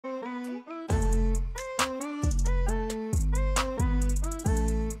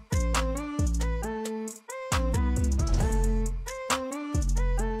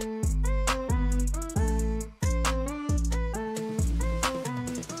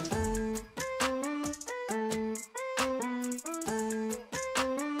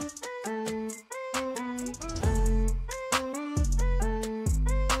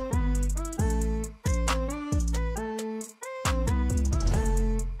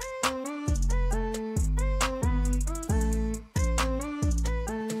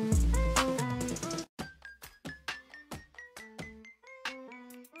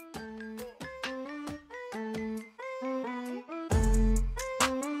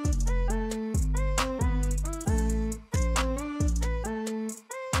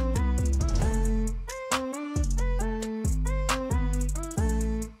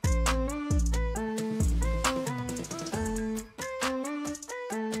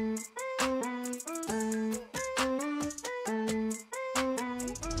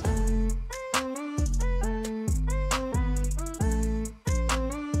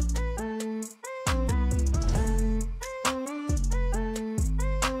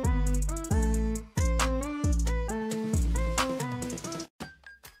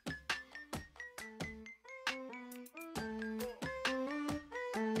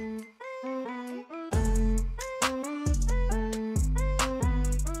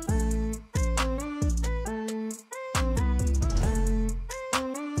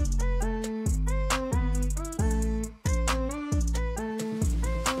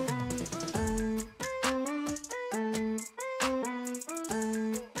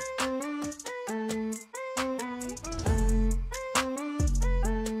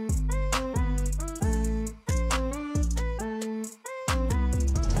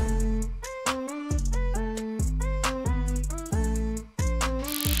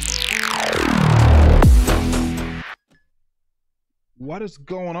What is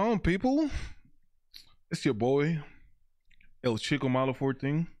going on, people? It's your boy El Chico Malo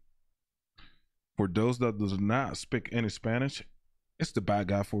 14. For those that does not speak any Spanish, it's the bad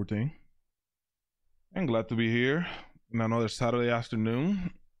guy 14. I'm glad to be here in another Saturday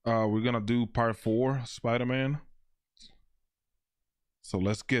afternoon. We're gonna do part 4 Spider-Man. So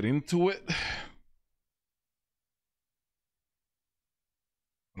let's get into it.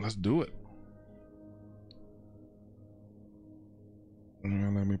 Let's do it.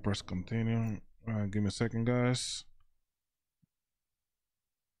 Let me press continue. Give me a second, guys.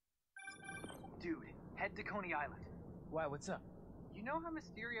 Dude, head to Coney Island. Why, what's up? You know how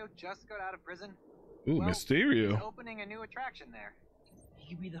Mysterio just got out of prison? Ooh, well, Mysterio. He's opening a new attraction there.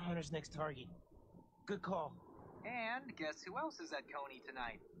 He could be the Hunter's next target. Good call. And guess who else is at Coney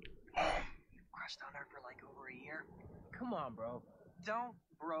tonight? Crushed on her for like over a year. Come on, bro. Don't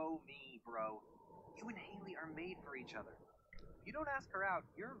bro me, bro. You and Haley are made for each other. If you don't ask her out,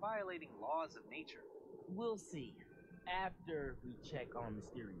 you're violating laws of nature. We'll see. After we check on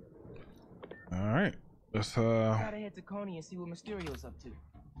Mysterio. Alright. Let's Gotta head to Coney and see what Mysterio's up to.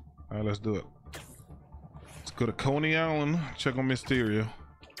 Alright, let's do it. Let's go to Coney Island, check on Mysterio.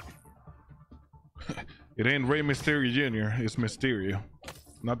 It ain't Rey Mysterio Jr., it's Mysterio,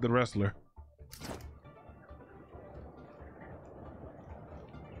 not the wrestler.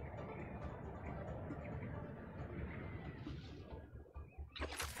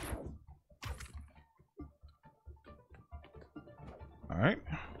 Alright.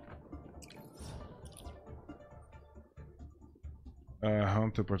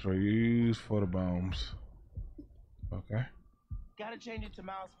 Hunter patrol use photo bombs. Okay. Gotta change it to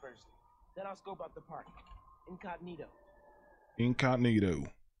Miles first. Then I'll scope out the park. Incognito. Incognito.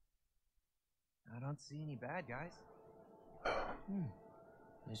 I don't see any bad guys.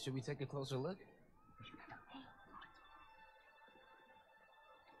 Should we take a closer look?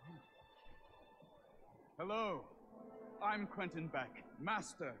 Hello, I'm Quentin Beck,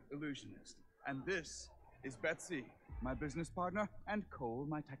 Master Illusionist, and this is Betsy, my business partner, and Cole,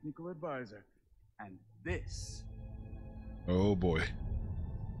 my technical advisor. And this... Oh boy.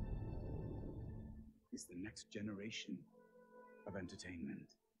 ...is the next generation of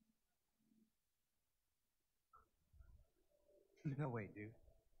entertainment. No way, dude.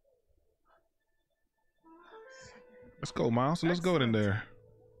 Let's go, Miles. Let's go in there.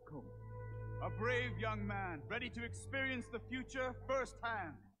 Cool. A brave young man, ready to experience the future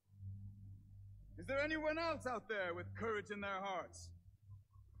firsthand. Is there anyone else out there with courage in their hearts?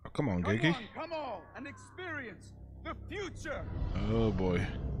 Oh, come on, Come Gigi. on, come on, and experience the future. Oh boy.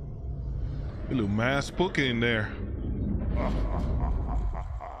 You look mad spooky in there.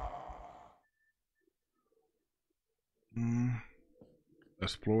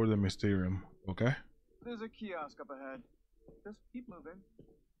 Explore the Mysterium. Okay. There's a kiosk up ahead. Just keep moving.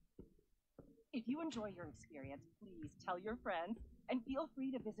 If you enjoy your experience, please tell your friends and feel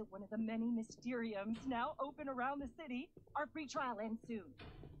free to visit one of the many Mysteriums now open around the city. Our free trial ends soon.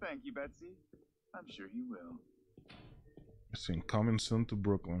 Thank you, Betsy. I'm sure he will. It's in coming soon to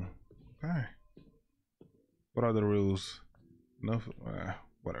Brooklyn. Okay. What are the rules? No,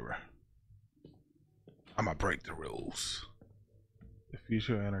 whatever. I'ma break the rules. The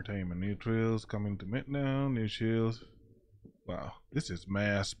future entertainment, new trails coming to Midtown, new chills. Wow, this is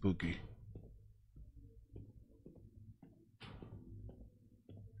mad spooky.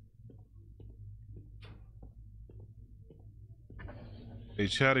 Hey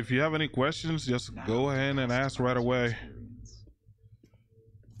chat, if you have any questions, just go ahead and ask right away.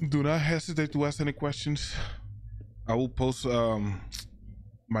 Do not hesitate to ask any questions. I will post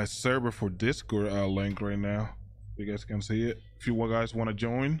my server for Discord link right now. You guys can see it. If you guys want to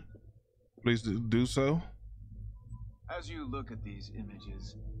join, please do so. As you look at these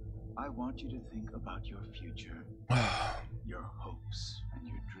images, I want you to think about your future, your hopes and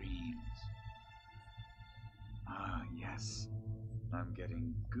your dreams. Ah, yes. I'm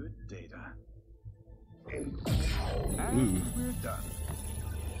getting good data. And we're done.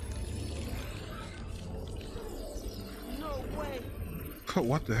 No way!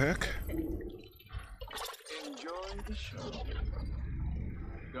 What the heck? Enjoy the show.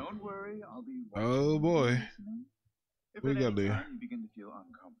 Don't worry, I'll be watching. Oh boy. If We at got any there. time you begin to feel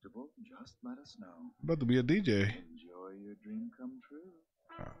uncomfortable, just let us know. About to be a DJ. Enjoy your dream come true.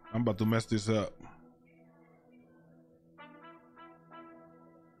 I'm about to mess this up.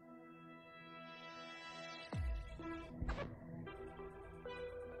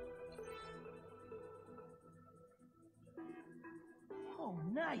 Oh,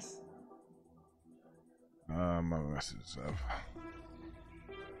 nice! I'm gonna mess this up.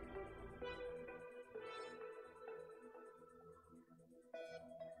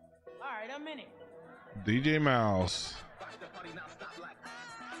 I'm in it. DJ Mouse.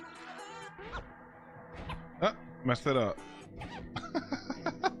 Ah, messed it up. That's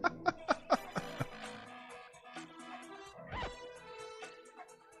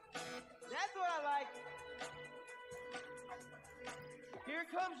what I like. Here it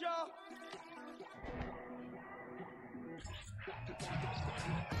comes, y'all.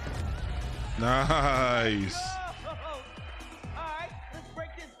 Nice. Whoa! All right, let's break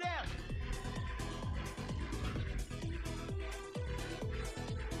this down.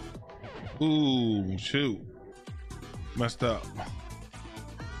 Ooh, shoot. Messed up.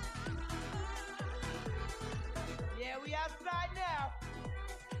 Yeah, we outside now.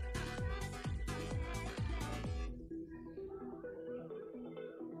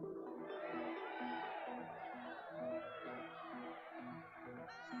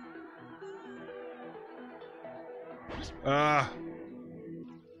 Ah.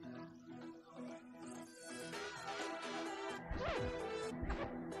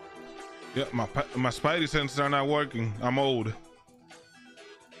 Yeah, my Spidey senses are not working. I'm old.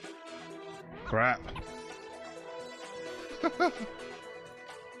 Crap. Let's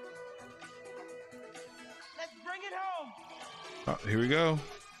bring it home. Oh, here we go.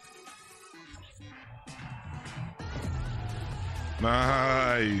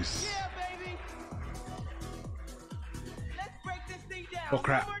 Nice. Yeah, baby. Let's break this thing down. Oh,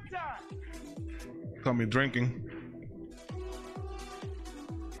 crap. One more time. Caught me drinking.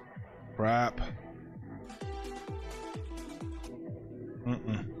 Crap.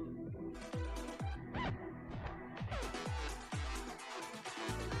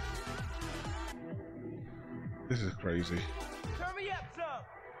 This is crazy. Turn me up some.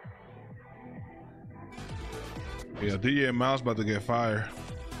 Yeah, DJ Mouse about to get fired.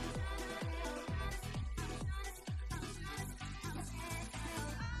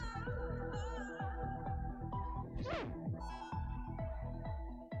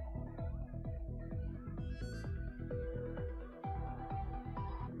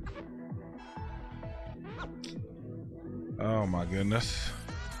 Oh my goodness.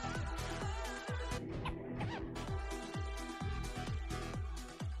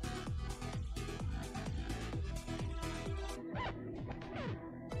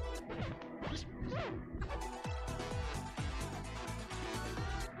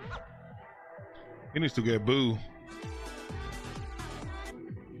 He needs to get boo.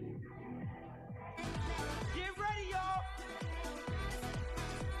 Get ready, y'all.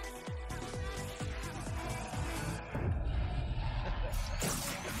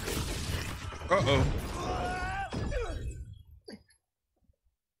 Uh-oh.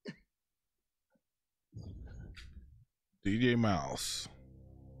 DJ Mouse.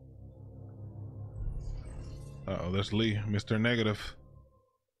 Uh-oh, there's Lee, Mr. Negative.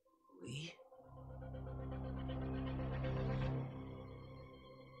 Lee?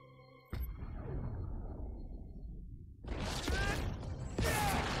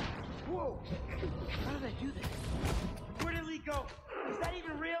 Whoa! How did I do this? Where did Lee go? Is that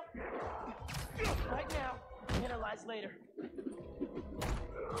even real? Right now, analyze later.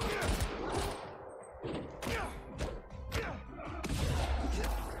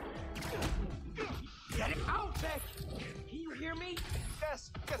 Get it out, Beck! Can you hear me?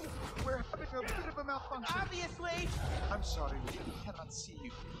 Yes, we're having a bit of a malfunction. Obviously! I'm sorry, we cannot see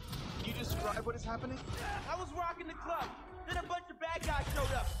you. Can you describe what is happening? I was rocking the club, then a bunch of bad guys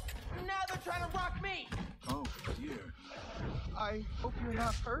showed up. Now they're trying to rock me! Oh, dear. I hope you're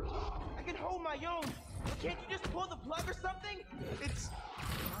not hurt. I can hold my own, but can't you just pull the plug or something? It's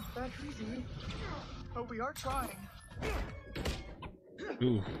not that easy. But we are trying.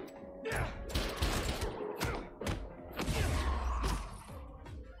 Ooh.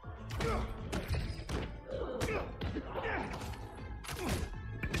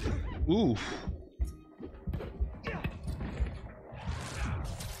 Oof.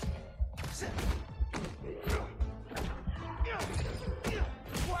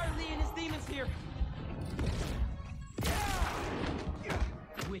 Why are Lee and his demons here?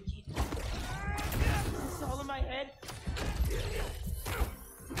 Wicked. Is this all in my head?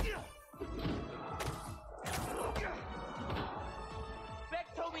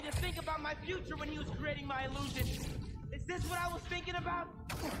 Beck told me to think about my future when he was creating my illusion. Is this what I was thinking about?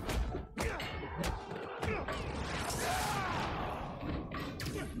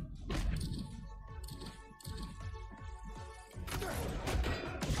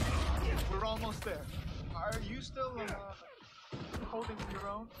 We're almost there. Are you still holding your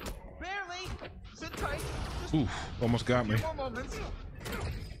own? Barely. Sit tight. Just Oof. Almost got a me. few more moments.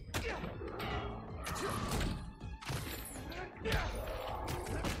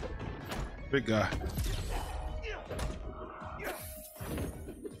 Big guy.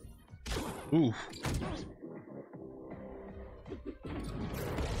 Ooh.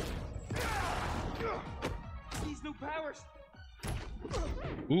 These new powers.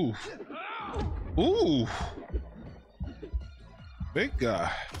 Ooh. Ooh. Big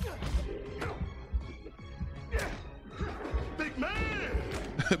guy. Big man.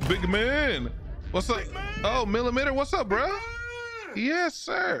 Big man. What's up? Oh, Millimeter. What's up, bro? Yes,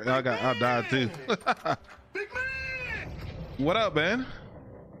 sir. I died too. Big man. What up, man?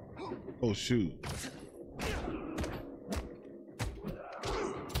 Oh shoot.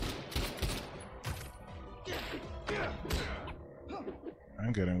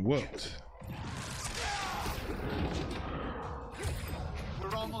 I'm getting whooped.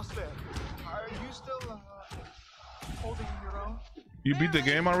 We're almost there. Are you still holding your own? You beat the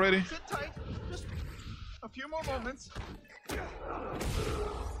game already? Sit tight. Just a few more moments. Lex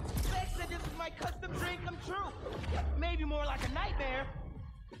said this is my custom dream come true. Maybe more like a nightmare.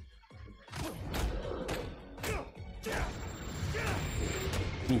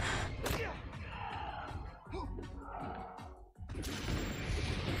 Oof.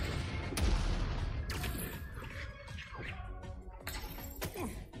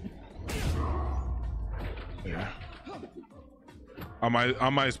 Yeah. Am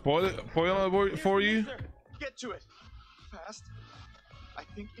I spoiling it for you? Get to it. Fast. I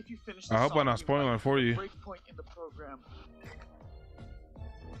think if you finish I hope I'm not spoiling it for you. Break point in the program.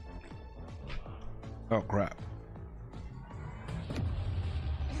 Oh crap.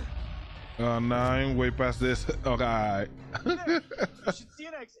 No, I ain't way past this. Okay, alright. There. You should see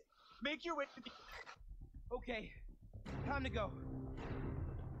an exit. Make your way to the... Okay, time to go.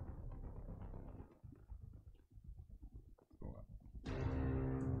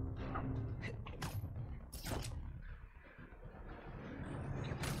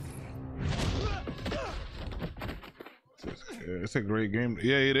 It's a great game.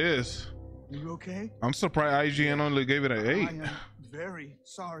 Yeah, it is. You okay? I'm surprised IGN only gave it an 8. I am very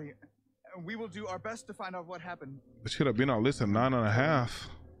sorry. We will do our best to find out what happened. It should have been at least a 9.5.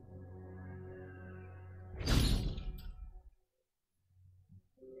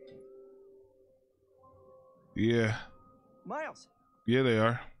 Yeah. Miles. Yeah, they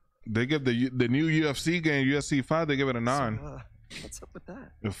are. They give the new UFC game, UFC 5, they give it a 9. So, what's up with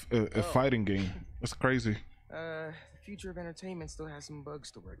that? A fighting game. That's crazy. The future of entertainment still has some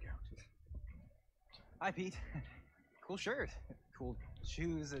bugs to work out. Hi, Pete. Cool shirt. Cool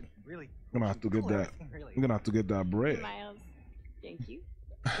shoes. And really. I'm gonna have to get cool that. everything, really. I'm gonna have to get that bread. Miles, thank you.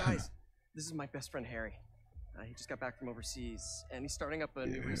 Guys, this is my best friend Harry. He just got back from overseas, and he's starting up a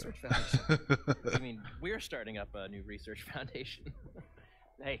new research foundation. I mean, we're starting up a new research foundation.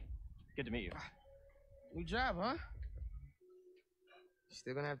 Hey, good to meet you. New job, huh?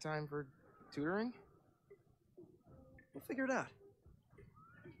 Still gonna have time for tutoring? We'll figure it out.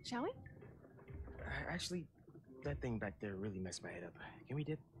 Shall we? Actually, that thing back there really messed my head up. Can we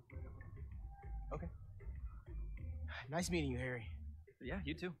dip? Okay. Nice meeting you, Harry. Yeah,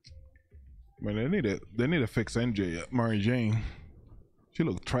 you too. Man, they need to fix NJ, Mary Jane. She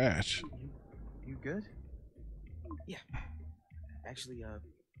looked trash. You good? Yeah. Actually, I'll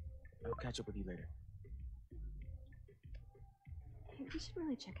catch up with you later. Hey, we should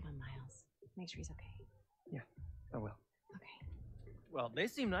really check in on Miles. Make sure he's okay. Yeah, I will. Okay. Well, they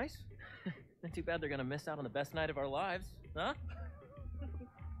seem nice. Not too bad they're gonna miss out on the best night of our lives, huh?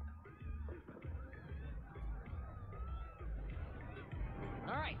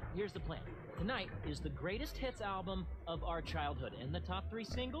 All right, here's the plan. Tonight is the greatest hits album of our childhood, and the top 3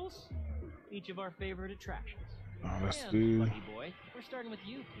 singles, each of our favorite attractions. Oh, let's And, do. Lucky boy, we're starting with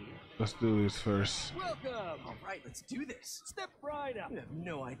you, Pete. Let's do this first. Welcome. All right, let's do this. Step right up. You have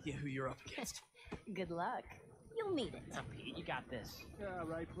no idea who you're up against. Good luck. You'll need it. Now, Pete, you got this. All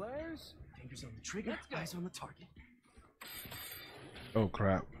right, players. Fingers on the trigger, eyes on the target. Oh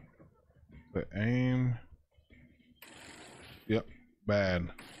crap. The aim. Yep, bad.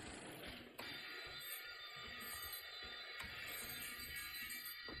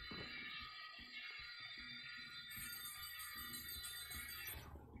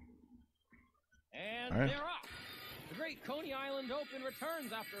 And All right. they're off. The Great Coney Island Open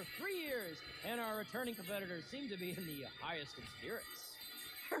returns after 3 years, and our returning competitors seem to be in the highest of spirits.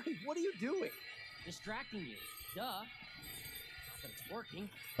 Harry, what are you doing? Distracting you. Duh. Not that it's working.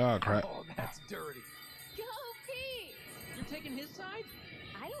 Oh crap. Oh, that's dirty. Go, Pete! You're taking his side?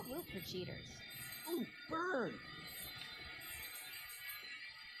 I don't root for cheaters. Ooh, burn.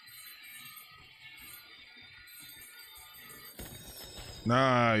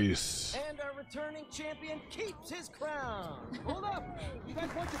 Nice. And our returning champion keeps his crown. Hold up! You guys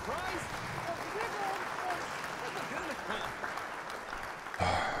want your prize?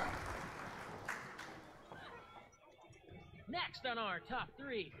 Next on our top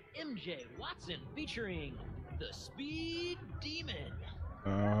 3, MJ Watson featuring the Speed Demon.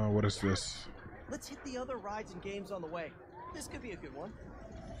 What is this? Let's hit the other rides and games on the way. This could be a good one.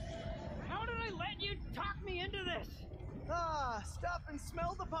 How did I let you talk me into this? Ah, stop and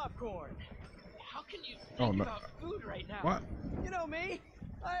smell the popcorn. How can you Oh, think no. about food right now? What? You know me.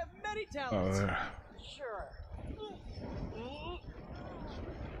 I have many talents. There. Sure.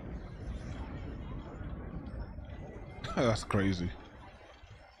 That's crazy.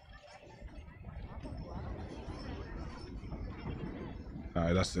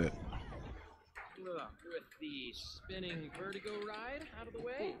 Alright, that's it. With the spinning vertigo ride out of the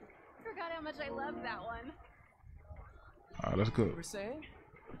way. Forgot how much I loved that one. Alright, let's go. You were saying?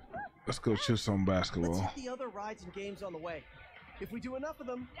 Let's go choose some Let's basketball. hit the other rides and games on the way. If we do enough of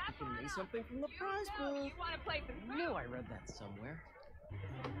them, we can win something from the prize pool. You want to play some I knew I read that somewhere.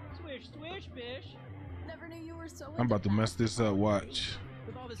 Swish, swish, bish. Never knew you were so. I'm about to mess this up. Watch.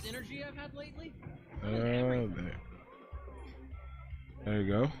 With all this energy I've had lately. There. There you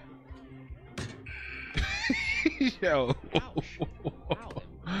go. Yo. Ouch. Wow,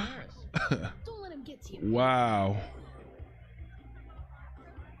 embarrassed. Don't let him get to you. Wow.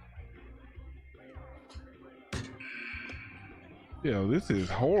 Yo, this is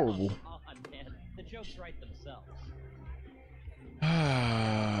horrible. Come on, man. The jokes write themselves.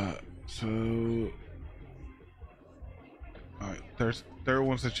 So, alright, third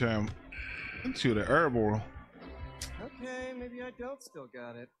one's a champ. Shoot an airball. Okay, maybe I don't still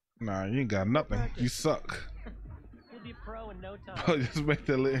got it. Nah, you ain't got nothing. You suck. You'll be pro in no time. Oh, just make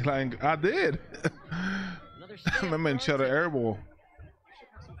the like I did. Another My man shot an airball.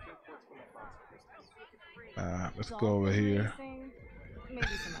 Let's go over here. Maybe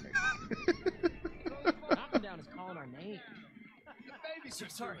some other time. Knocking down is calling our name.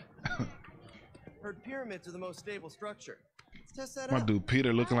 Sorry. Heard pyramids are the most stable structure. Let's test that My out. dude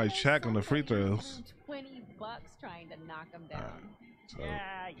Peter looking like Shaq on the free throws. $20 trying to knock him down. So,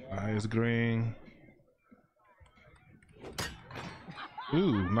 Yeah. eyes green.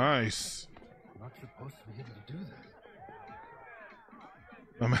 Ooh, nice. Not supposed to be able to do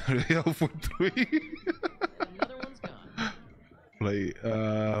that. I'm at 0 for 3. Another one's gone.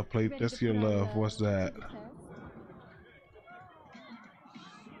 Play Test Your Love. What's that?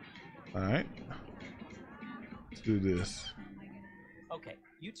 Alright. Let's do this. Okay,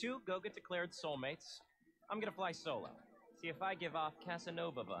 you two go get declared soulmates. I'm gonna fly solo. See if I give off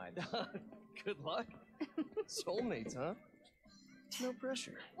Casanova vibes. Good luck. Soulmates, huh? No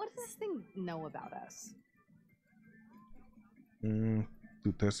pressure. What does this thing know about us? Do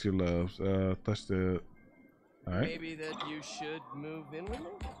Test Your Loves. Touch the. Alright. Maybe that you should move in with me?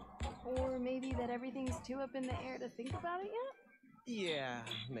 Or maybe that everything's too up in the air to think about it yet? Yeah,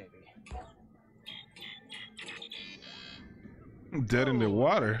 maybe. Dead in the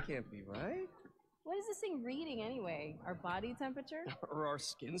water. Can't be right. What is this thing reading anyway? Our body temperature? Or our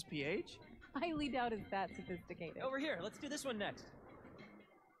skin's pH? Highly doubt it's that sophisticated. Over here, let's do this one next.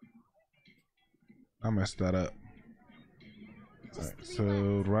 I messed that up. Alright,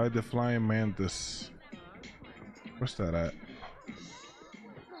 so ride the flying mantis. Where's that at?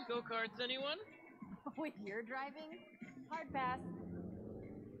 Go-karts, anyone? Wait, you're driving? Hard pass.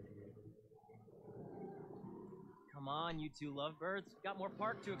 Come on, you two lovebirds. Got more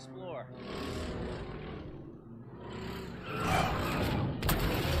park to explore.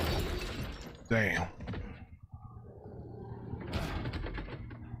 Damn.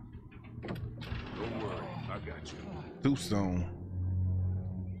 Don't worry, I got you. Tombstone.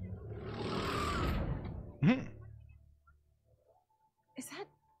 Is that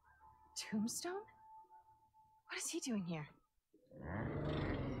Tombstone? What is he doing here?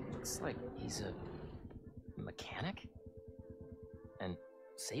 Looks like he's a mechanic and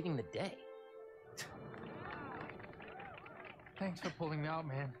saving the day. Thanks for pulling me out,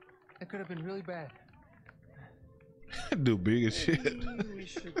 man. That could have been really bad. Do big as shit. Maybe we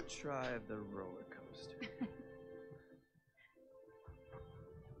should try the roller coaster.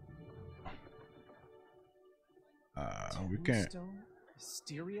 We can't. Tombstone?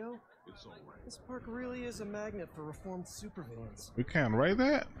 Mysterio? It's all right. This park really is a magnet for reformed supervillains. We can't write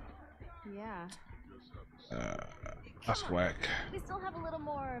that. Yeah. That's whack. We still have a little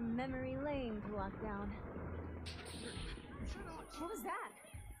more memory lane to lock down. What was that?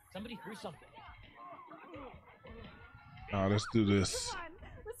 Somebody threw something. Let's do this. Come on,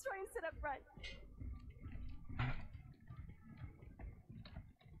 let's try and sit up front.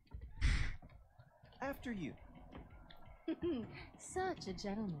 After you. Such a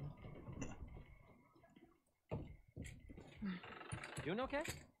gentleman. Doing okay?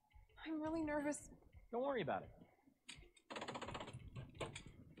 I'm really nervous. Don't worry about it.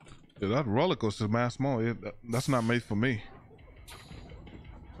 Yeah, that roller coaster is mad small. That's not made for me.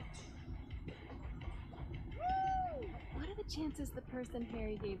 What are the chances the person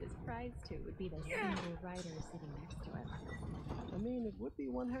Harry gave his prize to would be the single writer sitting next to him? I mean, it would be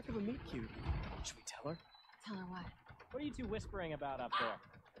one heck of a meet cute. Should we tell her? Tell her what? What are you two whispering about up there?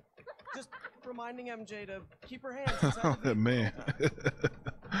 Just reminding MJ to keep her hands inside the Man.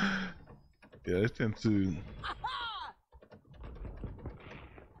 Yeah, it's tend to.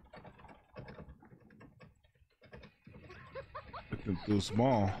 It's too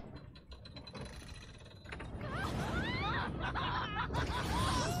small.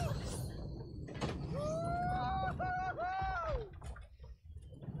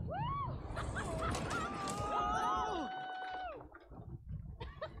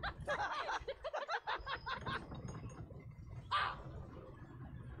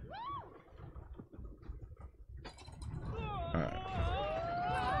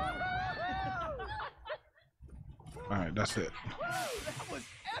 All right, that's it. That was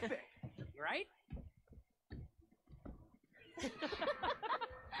epic, right?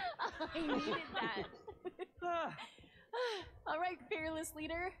 I needed that. All right, fearless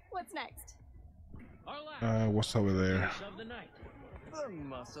leader. What's next? What's over there? Of the night. The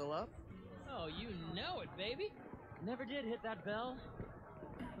muscle up. Oh, you know it, baby. Never did hit that bell,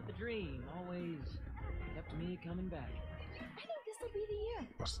 but the dream always kept me coming back. I think this will be the year.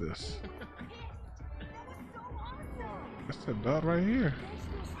 What's this? That's the dot right here.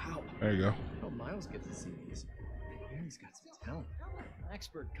 Wow. There you go. Oh, Miles gets to see these. Harry's got some talent.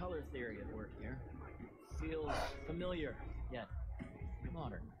 Expert color theory at work here. Feels familiar, yet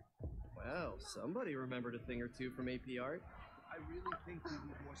modern. Well, somebody remembered a thing or two from AP Art. I really think we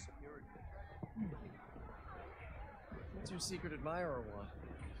need more security. What's your secret admirer want?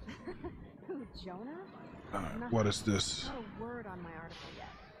 Who, Jonah? What is this? Not a word on my article yet.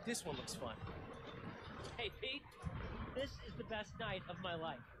 This one looks fun. Hey, Pete. This is the best night of my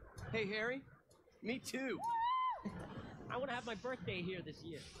life. Hey, Harry. Me too. I want to have my birthday here this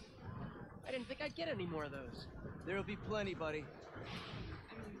year. I didn't think I'd get any more of those. There'll be plenty, buddy.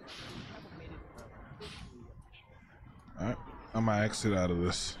 All right, I'm gonna exit out of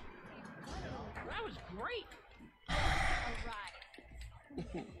this. That was great. All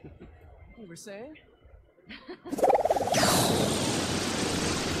right. You were saying?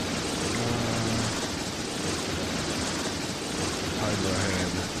 Hydra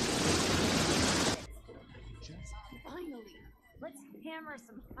head. Finally, let's hammer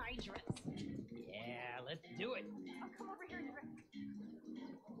some hydrants. Yeah, let's do it. Oh, come over here.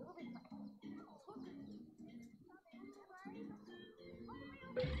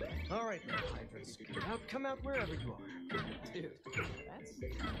 All right, hydrants. Come out wherever you are. Dude, that's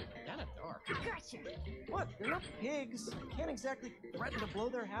kind of dark. Gotcha. What? They're not pigs. Can't exactly threaten to blow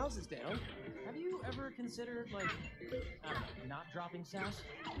their houses down. Have you ever considered, like, I don't know, not dropping sass?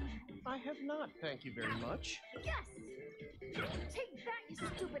 I have not, thank you very much. Yes. Take that, you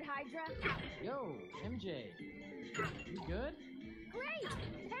stupid Hydra. Yo, MJ. You good? Great.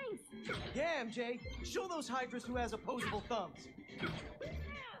 Thanks. Yeah, MJ. Show those hydras who has opposable thumbs.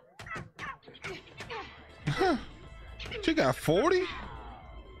 She got 40? Whew,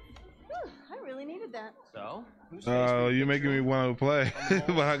 I really needed that. So? You making me want to play,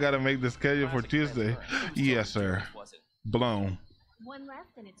 but I gotta make the schedule for Tuesday. Yes, sir. Blown. One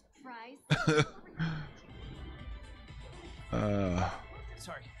left and it's prize.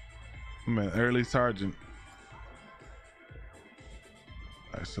 Sorry. I'm an early sergeant.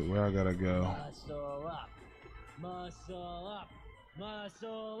 Alright, so where I gotta go? Muscle up. Muscle up.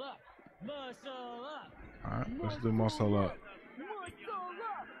 Muscle up. Muscle up. Alright, let's do muscle up.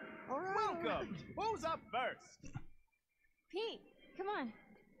 All right. Welcome. Who's up first? Pete, come on.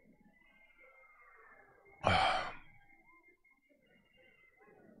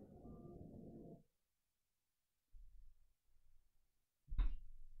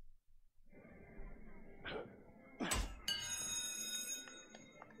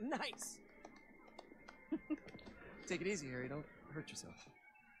 Nice. Take it easy, Harry. Don't hurt yourself.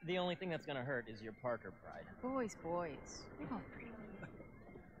 The only thing that's gonna hurt is your Parker pride. Boys. You're going pretty.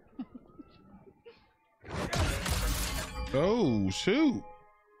 Oh, shoot.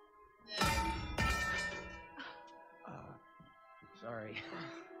 Sorry.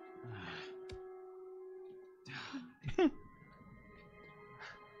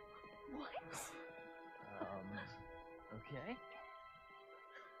 What? Okay.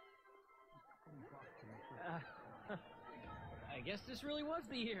 I guess this really was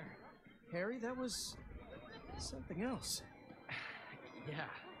the year. Harry, that was something else. Yeah,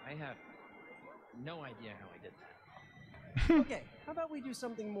 I have no idea how I did that. Okay, how about we do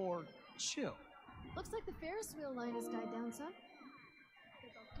something more chill? Looks like the Ferris wheel line has died down, son.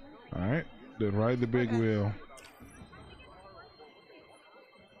 All right, then ride the big wheel.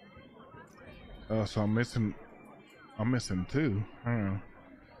 So I'm missing two. Where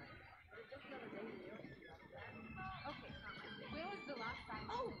was the last time?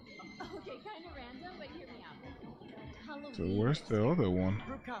 Oh, okay, kind of random, but hear me out. Halloween. So where's the other one?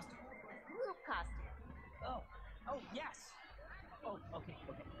 Group costume. Group costume. Oh, yes. Oh, okay.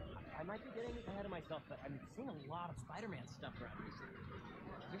 I might be getting ahead of myself, but I'm seeing a lot of Spider-Man stuff around recently.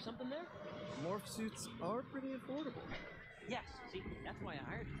 Is there something there? Morph suits are pretty affordable. Yes. See, that's why I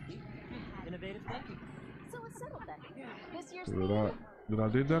hired you. Innovative thinking. So it's settled then. This year's Did I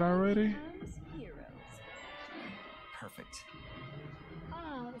do that already? Heroes. Perfect.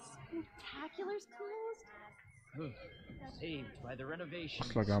 Oh, the spectacular's closed. Saved by the renovation.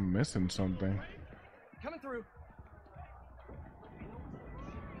 Looks like I'm missing something. Coming through.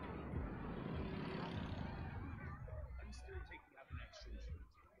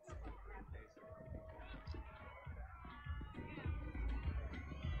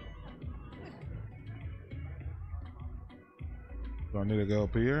 Do I need to go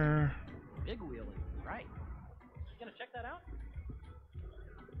up here? Big wheeling, right? You gonna check that out?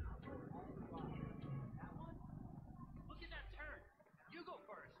 Look at that turn. You go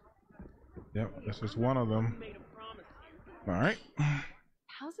first. Yep, this is one of them. All right.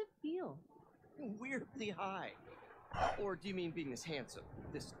 How's it feel? Weirdly high. Or do you mean being this handsome,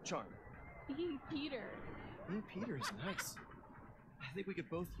 this charming? Being Peter. Being Peter is nice. I think we could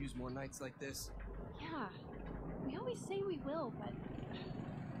both use more nights like this. Yeah. We always say we will, but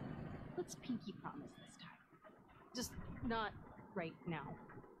let's pinky promise this time. Just not right now.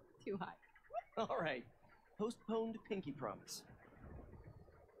 Too high. All right. Postponed pinky promise.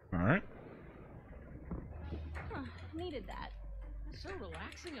 All right. Huh, needed that. It's so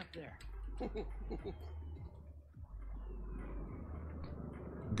relaxing up there.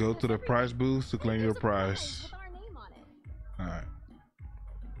 Go to the prize booth to claim your prize. With our name on it. All right.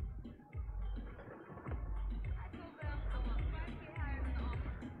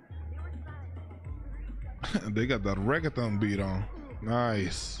 They got that reggaeton beat on.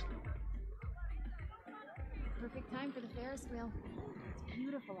 Nice. Perfect time for the Ferris wheel. It's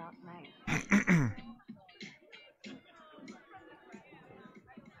beautiful out tonight.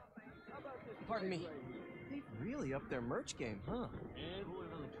 Pardon me. They've really upped their merch game, huh? Cooler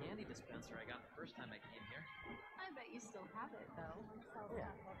than the candy dispenser I got the first time I came here. I bet you still have it, though.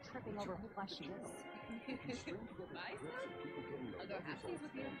 Tripping over plushies. Buy some? I'll go halfsies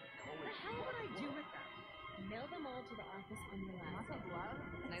with you. The hell would I do with them? Mail them all to the office on your last day.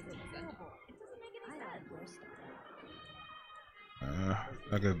 Nice little scent. It doesn't make any sense.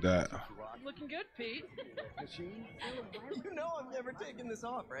 Look at that. Looking good, Pete. You know I'm never taking this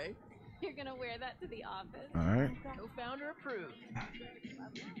off, right? You're gonna wear that to the office. All right. Co-founder approved.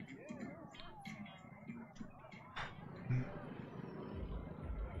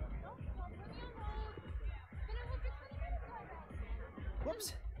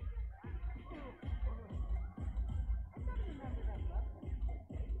 Whoops.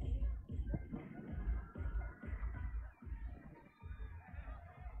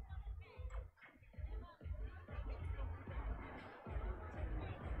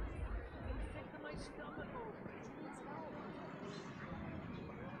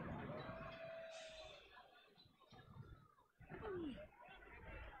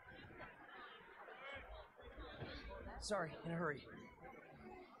 Sorry, in a hurry.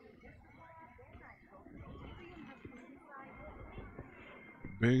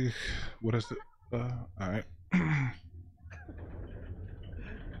 Big. What is it? All right.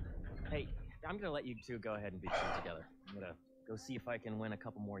 Hey, I'm gonna let you two go ahead and be chill together. I'm gonna go see if I can win a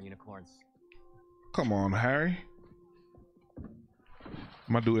couple more unicorns. Come on, Harry.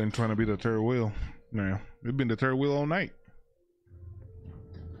 My dude ain't trying to be the third wheel. Nah, we've been the third wheel all night.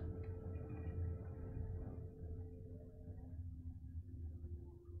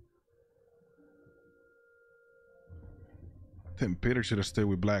 I think Peter should have stayed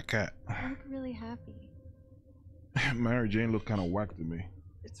with Black Cat. I look really happy. Mary Jane looked kind of whack to me.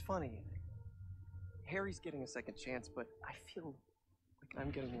 It's funny. Harry's getting a second chance, but I feel like I'm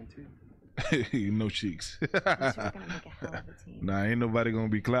getting one too. No cheeks. We're gonna make a hell of a team. Nah, ain't nobody gonna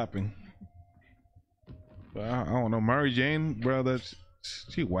be clapping. But I don't know. Mary Jane, bro,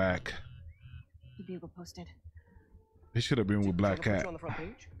 she whack. The bugle posted. He should have been with Black Cat. On the front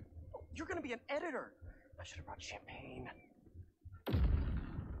page? Oh, you're gonna be an editor. I should have brought champagne.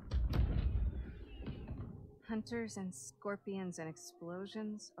 Hunters and scorpions and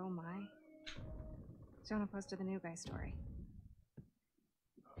explosions. Oh my. Don't opposed to the new guy story.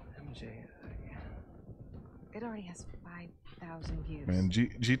 MJ, It already has 5,000 views. Man,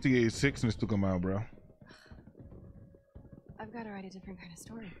 GTA 6 needs to come out, bro. I've got to write a different kind of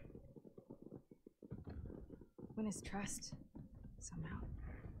story. Win his trust somehow.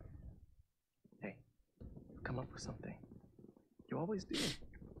 Hey, come up with something. You always do.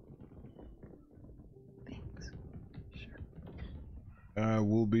 Thanks. Sure.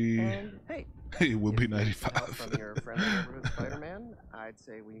 We'll be. And hey, It will be if you need 95. help from your friendly neighborhood Spider-Man, I'd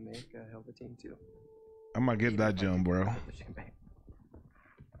say we make a hell of a team too. I might get that jump, bro.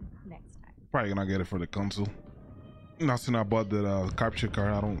 Next time. Probably gonna get it for the console. Not since I bought that capture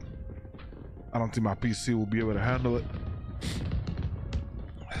card, I don't think my PC will be able to handle it.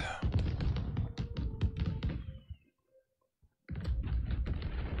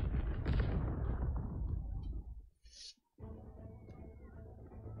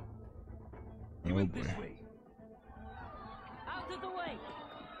 You Oh went boy. this way. Out of the way.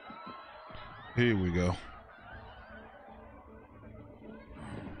 Here we go.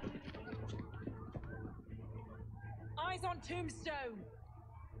 Eyes on Tombstone.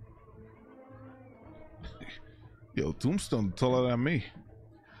 Yo, Tombstone taller than me.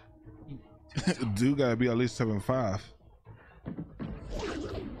 Dude gotta be at least 7'5".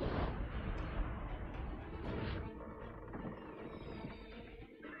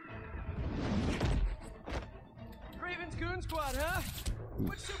 Kraven's Goon Squad, huh?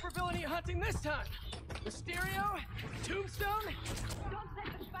 Which supervillain are you hunting this time? Mysterio? Tombstone? Don't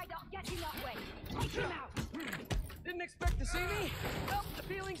let the spider get you that way. Take him out. Didn't expect to see me? Well, the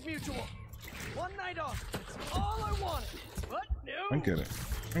feeling's mutual. One night off. That's all I wanted. But no. I'm getting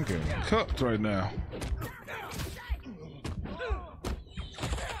cooked right now.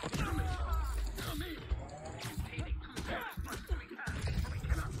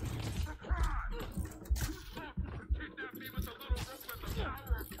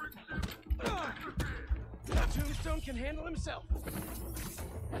 Tombstone can handle himself.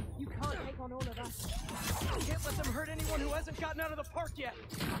 You can't take on all of us. Can't let them hurt anyone who hasn't gotten out of the park yet.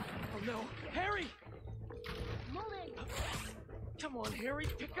 Oh no, Harry! Moving. Come on, Harry,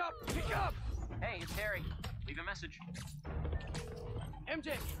 pick up, pick up! Hey, it's Harry. Leave a message.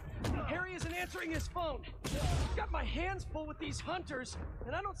 MJ, Harry isn't answering his phone. I've got my hands full with these hunters,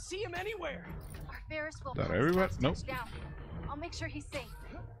 and I don't see him anywhere. Our Ferris wheel That pilot's everybody? Nope. touched down. I'll make sure he's safe.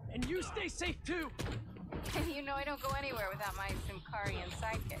 And you stay safe too. And you know I don't go anywhere without my Simkarian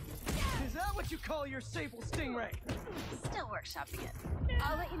sidekick. Is that what you call your Sable Stingray? Still workshopping it.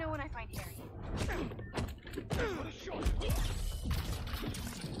 I'll let you know when I find Harry.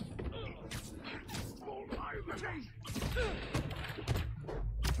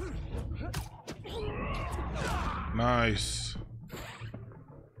 Nice.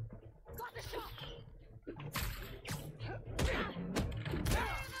 Got the shot.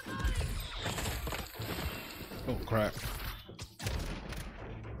 Oh crap.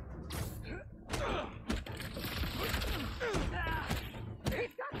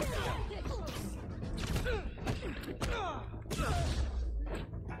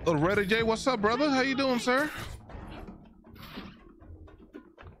 Oh, Reddy J, what's up, brother? How you doing, sir?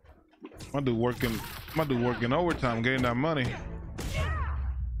 My dude working overtime, getting that money.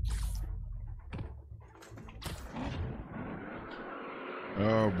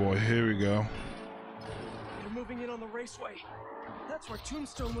 Oh boy, here we go. We're moving in on the raceway. That's where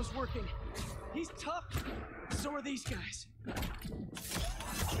Tombstone was working. He's tough. So are these guys.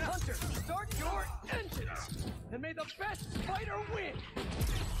 Hunter, start your engines, and may the best fighter win.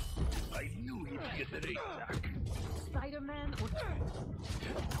 I knew he'd get the race back. Spider-Man or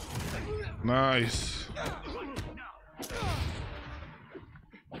Nice.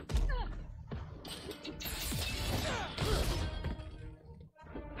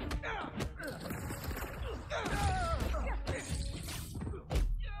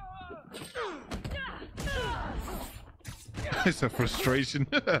 It's a frustration.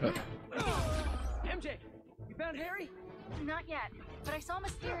 MJ, you found Harry? not yet, but I saw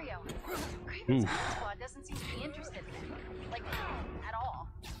Mysterio. Oof. Kraven's squad doesn't seem to be interested in it, like at all.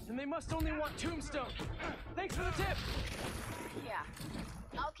 Then they must only want Tombstone. Thanks for the tip. Yeah,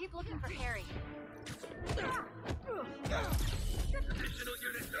 I'll keep looking for Harry. Additional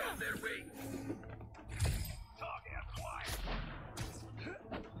units are on their way. Target acquired.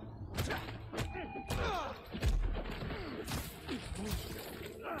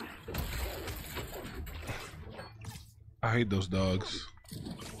 I hate those dogs.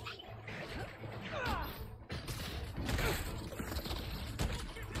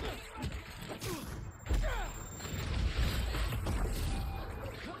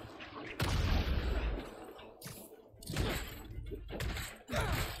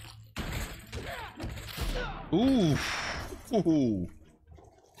 Ooh. Ooh.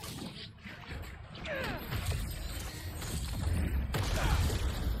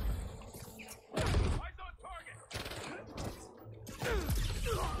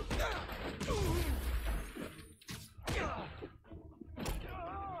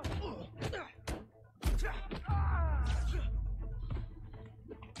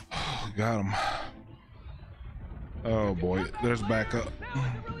 Got him. Oh boy, there's backup. The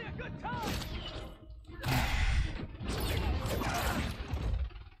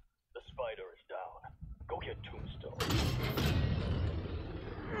spider is down. Go get Tombstone.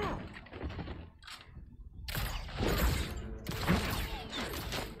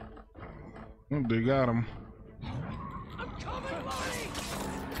 They got him. I'm coming, Lonnie!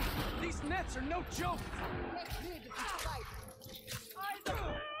 These nets are no joke.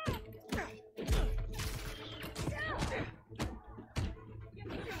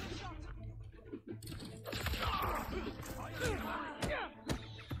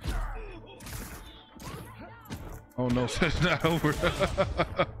 Oh no, it's not over.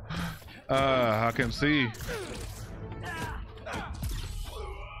 I can see.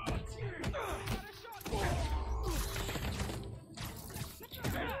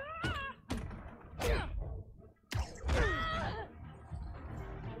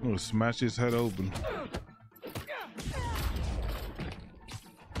 I'm gonna smash his head open.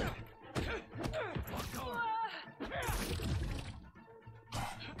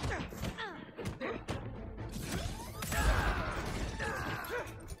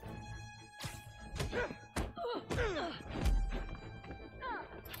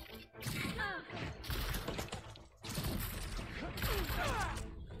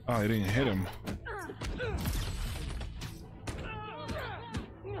 Oh, I didn't hit him.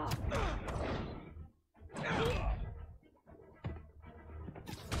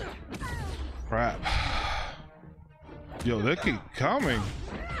 Crap. Yo, they keep coming.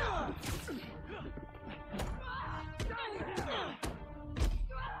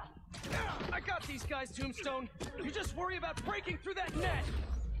 I got these guys, Tombstone. You just worry about breaking through that net.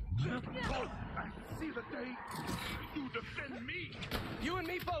 See the day you defend me. You and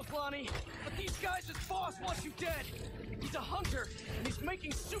me both, Lonnie. But these guys' boss wants you dead. He's a hunter, and he's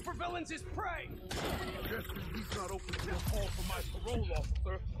making supervillains his prey. Guess he's not open to a call from my parole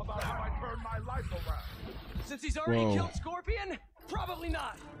officer about how I turned my life around. Since he's already killed Scorpion, probably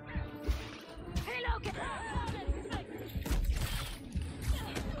not. Hey, Logan!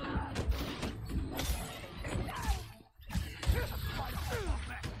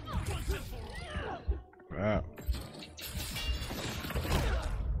 Crap.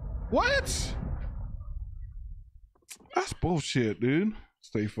 What? That's bullshit, dude.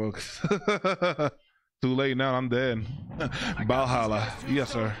 Stay focused. Too late now, I'm dead. Valhalla.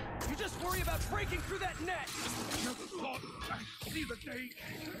 Yes, sir. You just worry about breaking through that net. See the day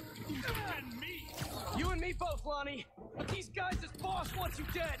you defend me. You and me both, Lonnie. But these guys' boss wants you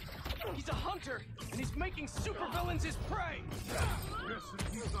dead. He's a hunter, and he's making supervillains his prey. Guess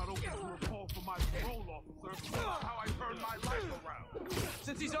he's not open to a call from my parole officer about how I turned my life around.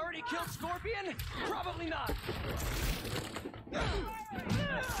 Since he's already killed Scorpion, probably not.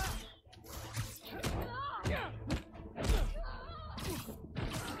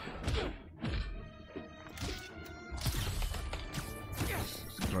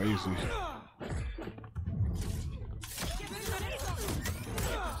 It's crazy.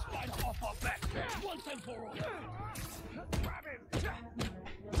 Off our back, once and for all. Grab him.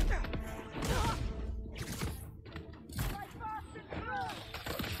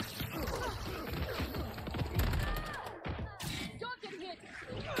 Don't get hit!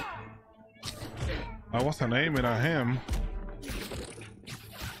 I wasn't aiming at him.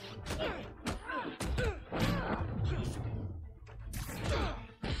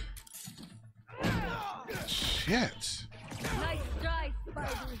 Shit. Nice try,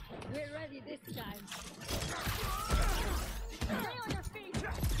 Spidey. We're ready this time. Stay on your feet!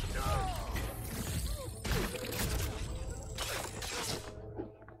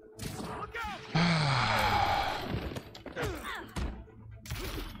 Look out!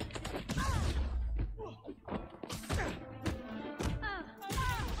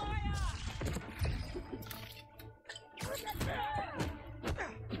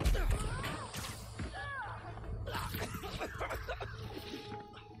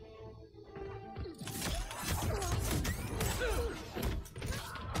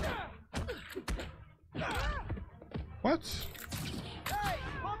 What? Hey,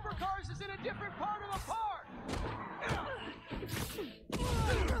 bumper cars is in a different part of the park.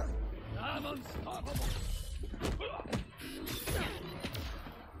 I'm unstoppable.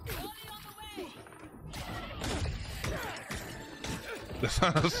 Only on the way! That's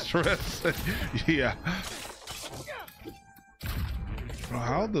not a stress. Yeah. Bro,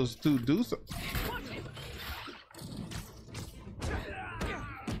 how those two do so?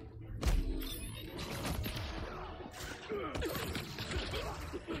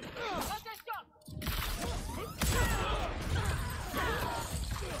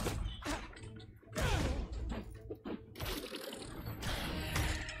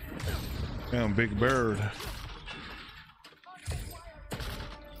 Damn, big bird.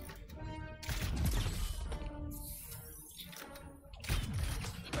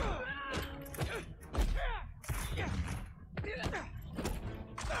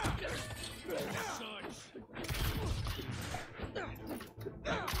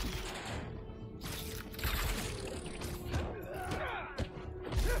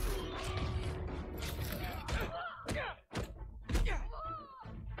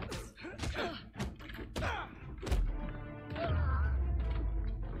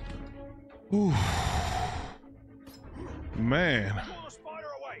 Ooh. Man. Pull the spider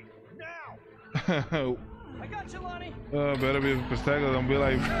away now. I got you, Lonnie. Better be Mysterio and be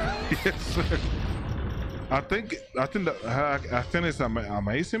like, yes, sir. I think it's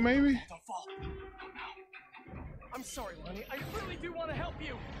amazing, maybe. Don't fall. I'm sorry, Lonnie. I really do want to help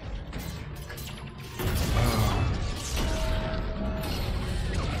you.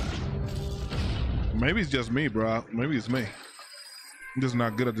 Maybe it's just me, bro. Maybe it's me. I'm just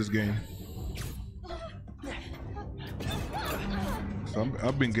not good at this game. So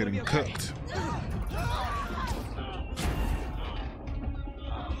I've been getting cooked.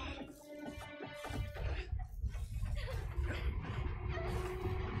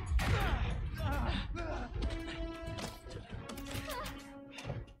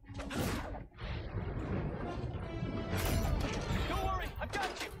 Don't worry, I've got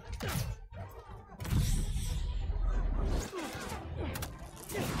you.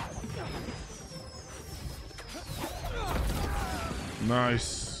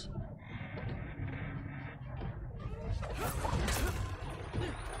 Nice.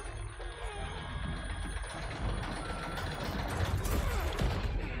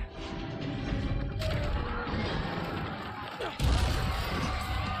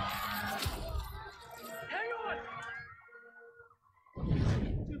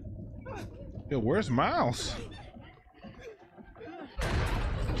 Yo, where's Miles?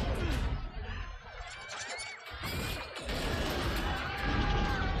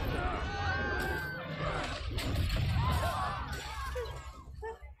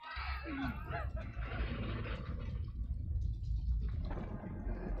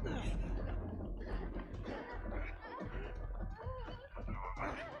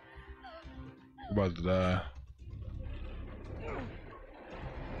 About to die.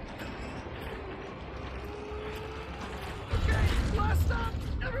 Last stop!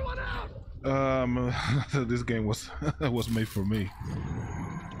 Everyone out! This game was was made for me.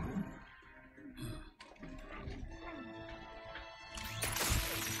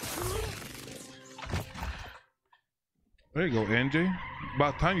 There you go, NJ.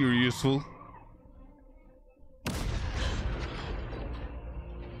 About time you're useful.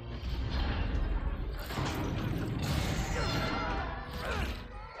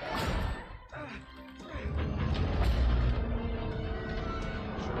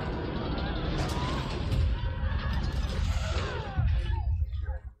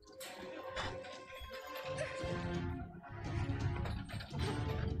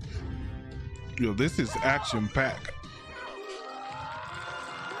 Yo, this is action packed.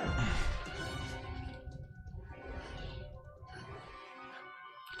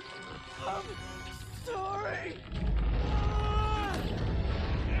 I'm sorry.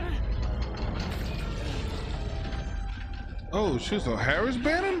 Oh, shoot, so Harris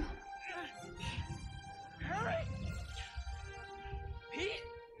Venom? Harry? Pete?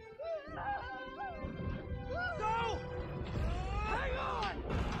 No! Hang on!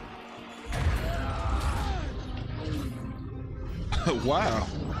 Wow.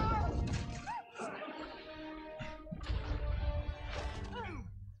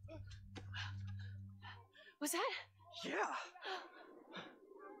 Was that? Yeah.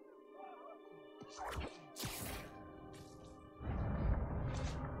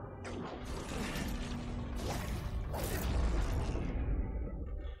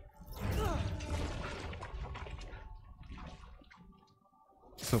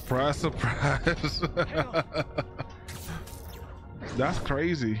 Surprise, surprise. That's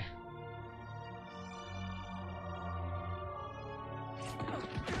crazy.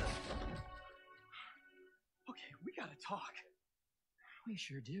 Okay, we gotta talk. We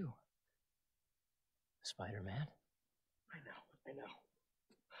sure do. Spider-Man? I know.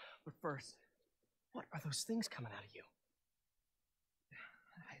 But first, what are those things coming out of you?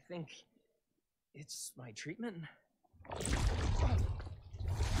 I think it's my treatment.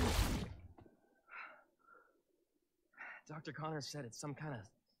 Dr. Connors said it's some kind of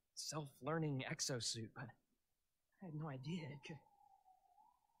self-learning exosuit, but I had no idea it could...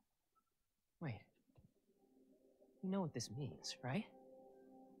 Wait. You know what this means, right?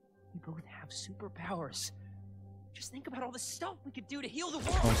 We both have superpowers. Just think about all the stuff we could do to heal the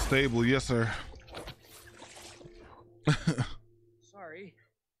world. Unstable, yes, sir. Sorry.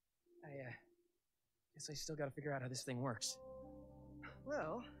 I guess I still gotta figure out how this thing works.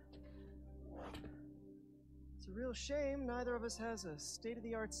 Well, it's a real shame neither of us has a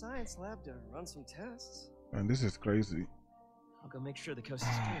state-of-the-art science lab to run some tests. Man, this is crazy. I'll go make sure the coast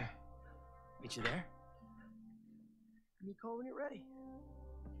is clear. Meet you there? Give me a call when you're ready.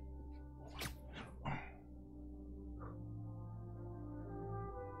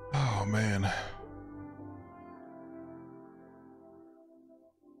 Oh, man.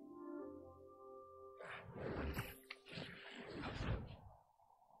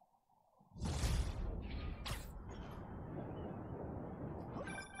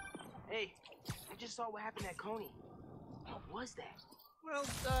 Hey, I just saw what happened at Coney. What was that? Well,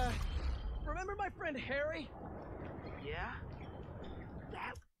 remember my friend Harry? Yeah?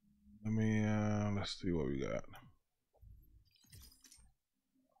 That... Let me, let's see what we got.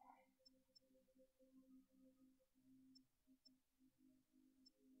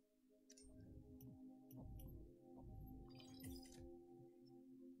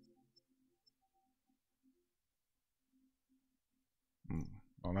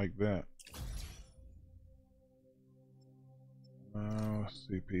 I like that. Let's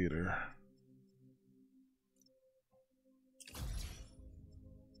see, Peter.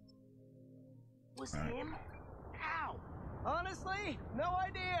 Was him? How? Honestly, no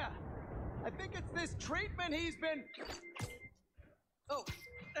idea. I think it's this treatment he's been... Oh,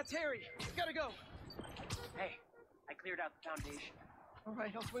 that's Harry. Gotta go. Hey, I cleared out the foundation. All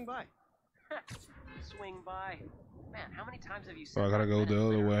right, I'll swing by. Swing by. Man, how many times have you So seen I gotta go the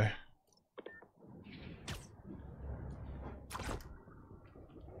other way.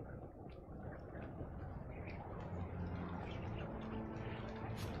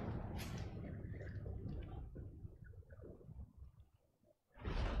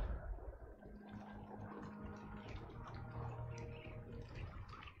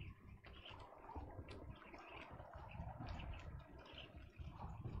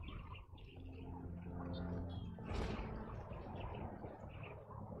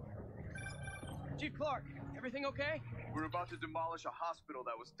 Chief Clark, everything okay? We're about to demolish a hospital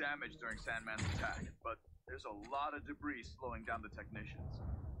that was damaged during Sandman's attack, but there's a lot of debris slowing down the technicians.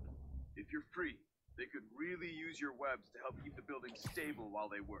 If you're free, they could really use your webs to help keep the building stable while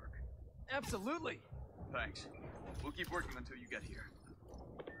they work. Absolutely. Thanks. We'll keep working until you get here.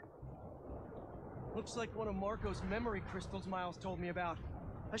 Looks like one of Marco's memory crystals Miles told me about.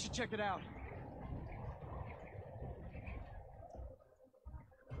 I should check it out.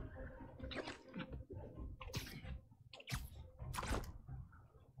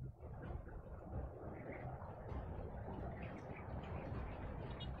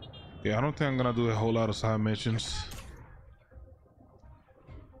 Yeah, I don't think I'm gonna do a whole lot of side missions.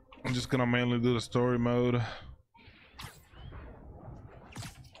 I'm just gonna mainly do the story mode.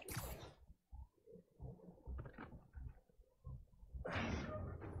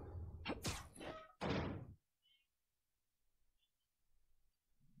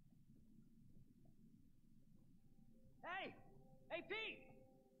 Hey! Hey, Pete!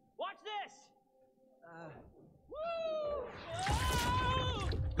 Watch this!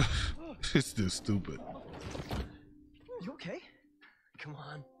 It's just stupid. You okay? Come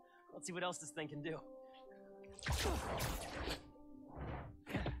on. Let's see what else this thing can do.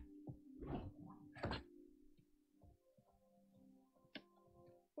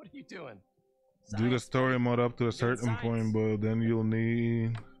 What are you doing? Do the story mode up to a certain point, but then you'll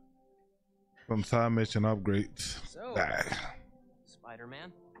need some side mission upgrades. So, Ah.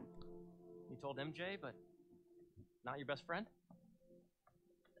 Spider-Man? You told MJ, but not your best friend?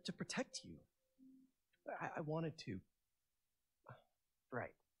 To protect you. I wanted to.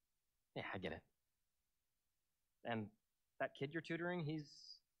 Right. Yeah, I get it. And that kid you're tutoring,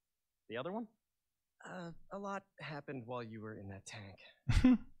 he's the other one? A lot happened while you were in that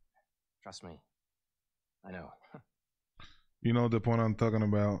tank. Trust me. I know. You know the point I'm talking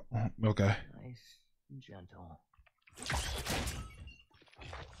about. Okay. Nice and gentle.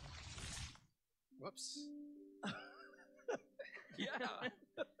 Whoops. Yeah.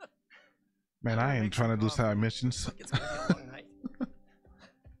 Man, I ain't trying to do side missions. It's gonna be a long night.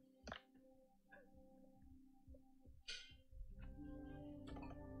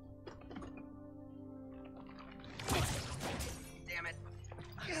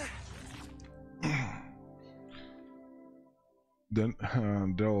 Then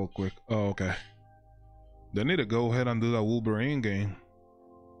they're all quick. Oh, okay. They need to go ahead and do that Wolverine game.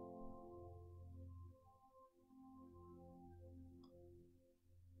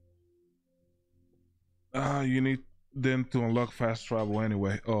 You need them to unlock fast travel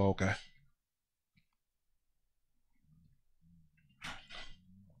anyway. Oh, okay.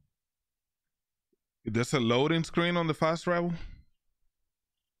 There's a loading screen on the fast travel.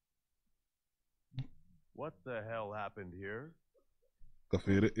 What the hell happened here?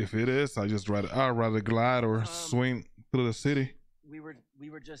 If it is, I'd rather glide or swing through the city. We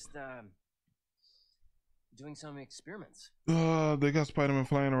were just doing some experiments. They got Spider-Man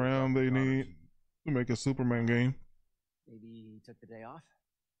flying around. They need to make a Superman game. Maybe he took the day off.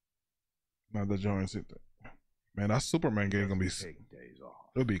 Not the joints. Man, that Superman game gonna be.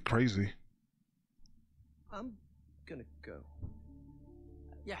 It'll be crazy. I'm gonna go.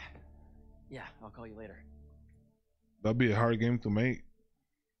 Yeah, I'll call you later. That'd be a hard game to make.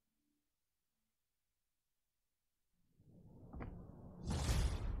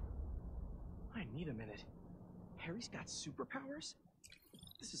 I need a minute. Harry's got superpowers?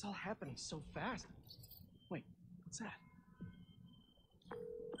 This is all happening so fast. Wait, what's that?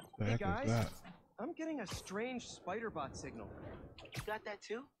 The Hey heck guys, is that? I'm getting a strange spider-bot signal. You got that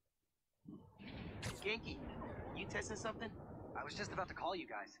too? Genki, you testing something? I was just about to call you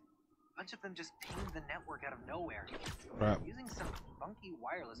guys. A bunch of them just pinged the network out of nowhere. Crap. Using some funky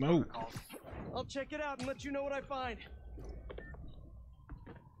wireless No. protocols. I'll check it out and let you know what I find.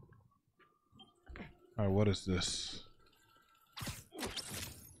 All right, what is this?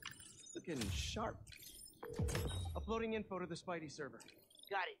 Looking sharp. Uploading info to the Spidey server.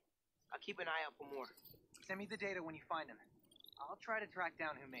 Got it. I'll keep an eye out for more. Send me the data when you find them. I'll try to track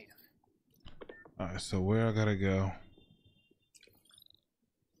down who made them. All right, so where I gotta go?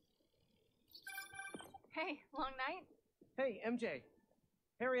 Hey, long night? Hey, MJ.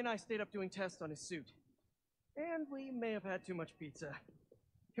 Harry and I stayed up doing tests on his suit. And we may have had too much pizza.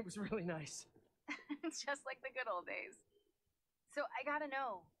 It was really nice. It's just like the good old days. So I gotta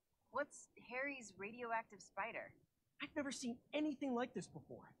know, what's Harry's radioactive spider? I've never seen anything like this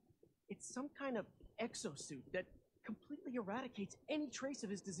before. It's some kind of exosuit that completely eradicates any trace of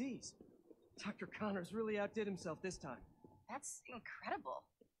his disease. Dr. Connors really outdid himself this time. That's incredible.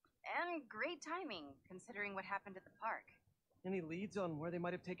 And great timing, considering what happened at the park. Any leads on where they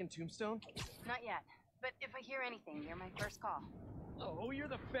might have taken Tombstone? Not yet, but if I hear anything, you're my first call. Oh, you're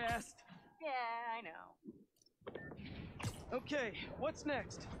the best! Yeah, I know. Okay, what's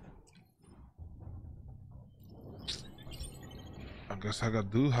next? I guess I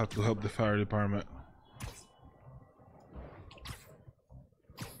do have to help the fire department.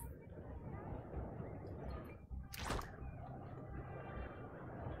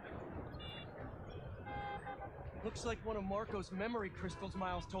 Looks like one of Marco's memory crystals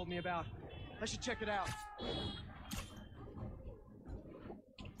Miles told me about. I should check it out.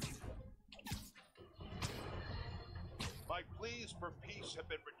 My pleas for peace have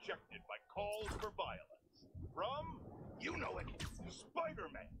been rejected by calls for violence. From, you know it,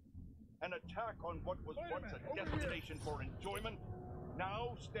 Spider-Man. An attack on what was once a destination for enjoyment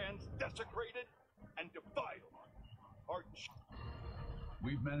now stands desecrated and defiled.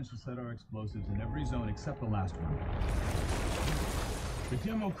 We've managed to set our explosives in every zone except the last one. The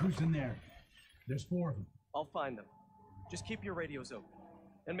demo crew's in there. There's 4 of them. I'll find them. Just keep your radios open.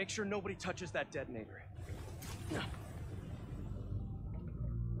 And make sure nobody touches that detonator.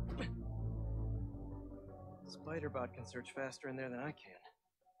 Spider-Bot can search faster in there than I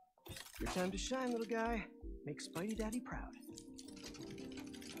can. Your time to shine, little guy. Make Spidey Daddy proud.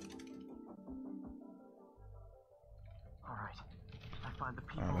 All right. I find the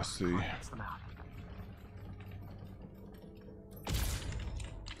people. Let's see. Gets them out.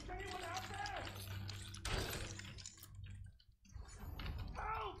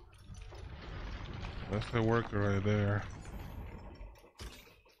 That's the worker right there.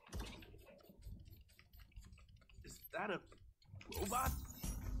 Is that a robot?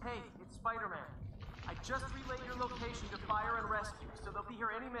 Hey, it's Spider-Man. I just relayed your location to fire and rescue, so they'll be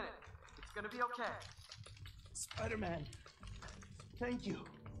here any minute. It's gonna be okay. Spider-Man. Thank you.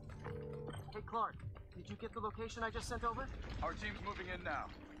 Hey, Clark, did you get the location I just sent over? Our team's moving in now.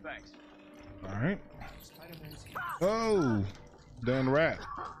 Thanks. All right. Spider-Man's. Oh, Dan Rat.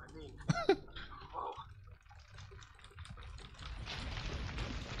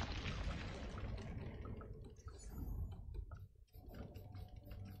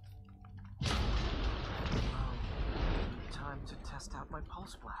 Time to test out my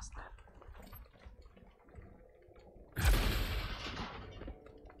pulse blast then.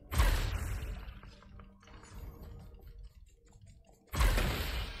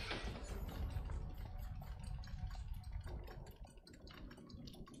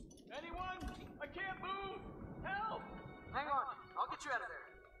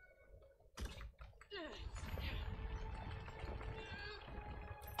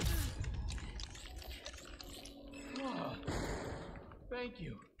 Oh, thank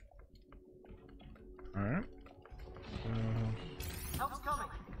you. All right. Help's coming.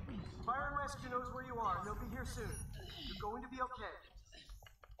 Fire and Rescue knows where you are, and they'll be here soon. You're going to be okay.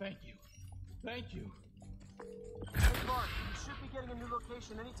 Thank you. Thank you. Hey, Clark, you should be getting a new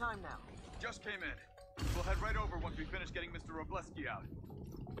location anytime now. Just came in. We'll head right over once we finish getting Mr. Robleski out.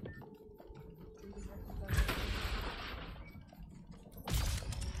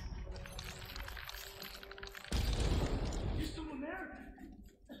 You someone there?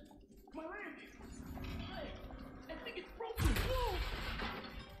 My leg! I think it's broken! Whoa!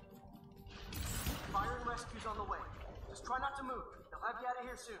 Fire and Rescue's on the way. Just try not to move. They'll have you out of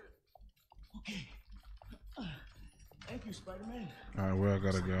here soon. Okay. Thank you, Spider-Man. All right, where I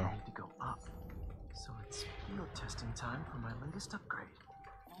gotta go? I need to go up. So it's field testing time for my latest upgrade.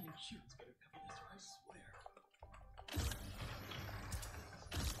 Oh, shoot, it's gonna cover this, I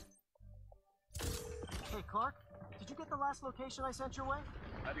swear. Hey, Clark, did you get the last location I sent your way?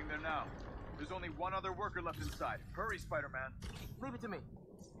 Heading there now. There's only one other worker left inside. Hurry, Spider-Man. Leave it to me.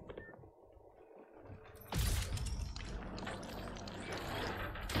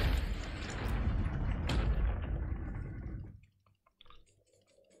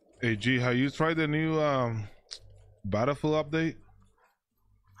 Hey G, how you tried the new Battlefield update?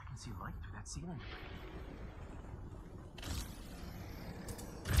 I can see light through that ceiling.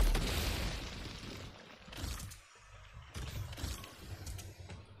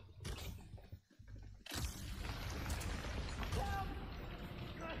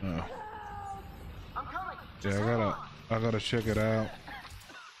 Oh. I'm coming. Yeah, I gotta check it out.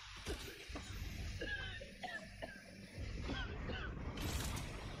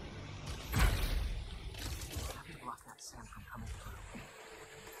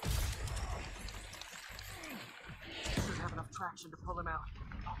 Traction to pull him out.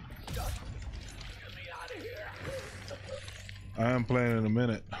 Get me out of here! I am playing in a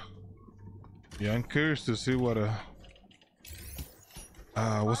minute. Yeah, I'm curious to see what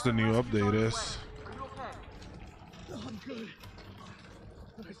what's the new update is. Are you okay? No, I'm good.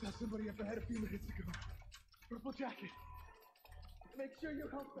 I saw somebody up ahead a few minutes ago. Purple jacket. Make sure you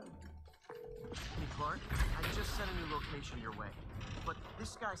help them. Hey, Clark, I just sent a new location your way. But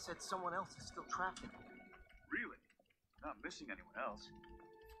this guy said someone else is still trapped in it. Really? Not missing anyone else.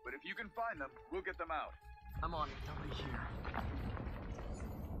 But if you can find them, we'll get them out. I'm on it. Nobody here.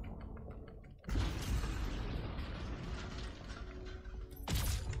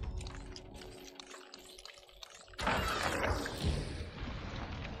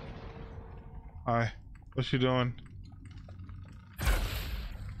 Hi. What you doing?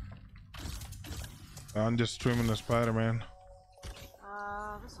 I'm just streaming the Spider-Man.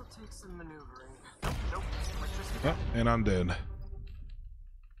 This'll take some maneuvering. Nope. Oh, and I'm dead.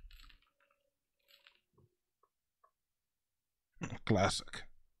 Classic.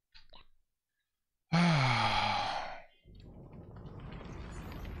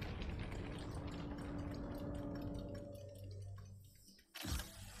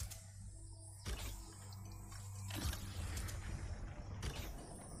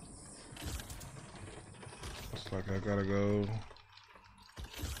 Looks like I gotta go.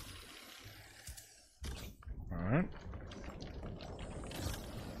 All right.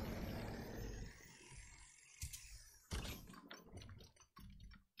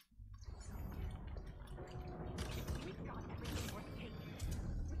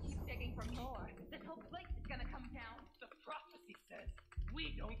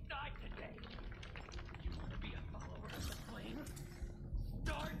 We don't die today. You want to be a follower of the flame?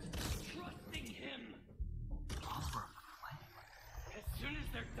 Start trusting him. Follower of the flame? As soon as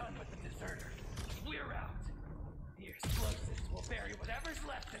they're done with the deserter, we're out. The explosives will bury whatever's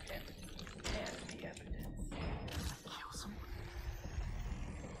left of him and the evidence. That kills him?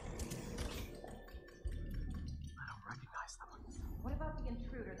 I don't recognize them. What about the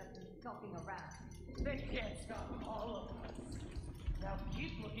intruder that's been skulking around? They can't stop all of us. Now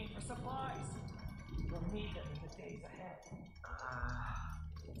keep looking for supplies. We'll need them in the days ahead.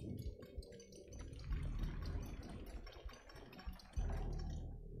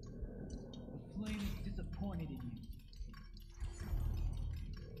 The flame is disappointed in you.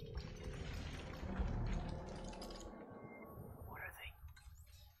 What are they?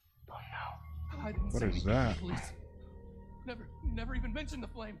 Oh no. I didn't What say is anything, that? please. Never even mentioned the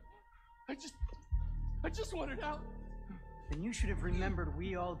flame. I just wanted out. Then you should have remembered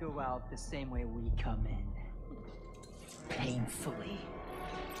we all go out the same way we come in. Painfully.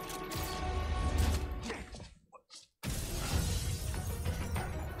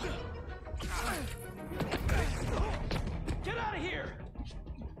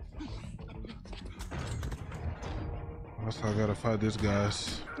 So I gotta fight these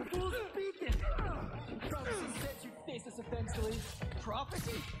guys. Prophecy said you'd face us eventually.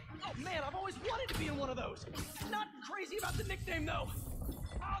 Prophecy? Oh man, I've always wanted to be in one of those. Not crazy about the nickname though.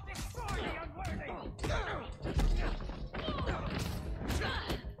 I'll destroy the unworthy.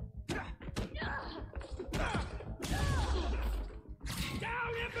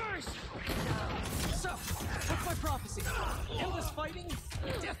 Down, Embers! So, what's my prophecy? Endless fighting?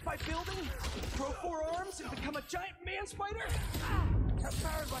 Death by building? Grow 4 arms and become a giant man spider? To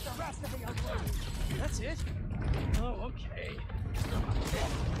burn with the rest of the unworthy. That's it? Oh, okay.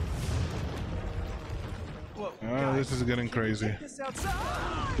 Whoa, Oh, this is getting crazy. take this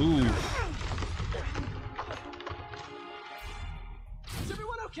outside. Ooh. Is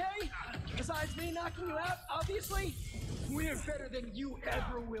everyone okay? Besides me knocking you out, obviously? We're better than you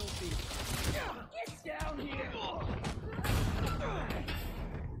ever will be. Get down here!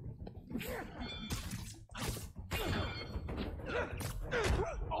 Who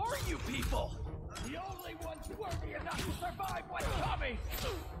are you people? The only ones worthy enough to survive what's coming!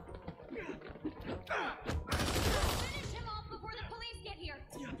 Finish him off before the police get here.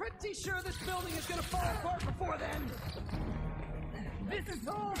 Pretty sure this building is gonna fall apart before then! This is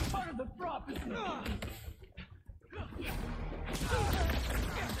all part of the prophecy!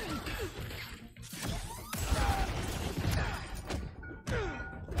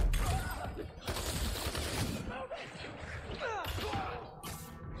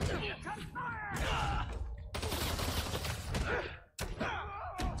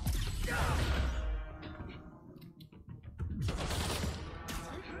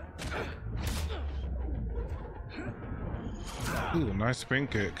 Ooh, nice spin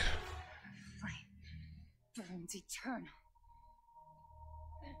kick. Burns eternal.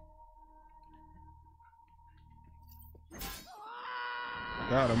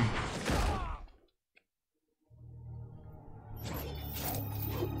 Got him.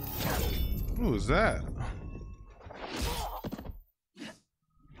 Who was that?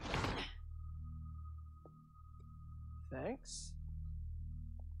 Thanks.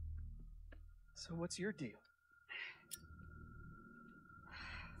 So what's your deal?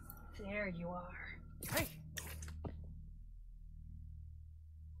 There you are. Hey!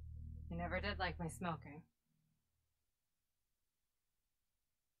 You never did like my smoking.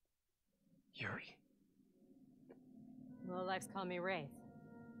 Yuri? Lowlifes call me Wraith.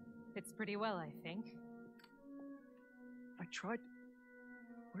 Fits pretty well, I think. I tried...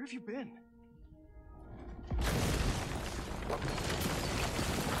 Where have you been?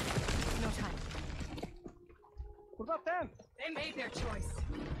 No time. What about them? They made their choice.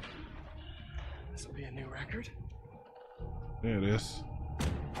 This'll be a new record. There it is.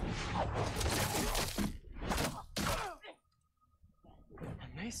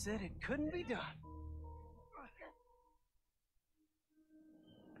 And they said it couldn't be done.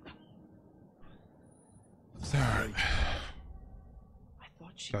 Alright. I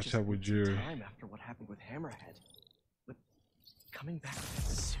thought she Catch just up with needed some Jerry. time after what happened with Hammerhead. But coming back with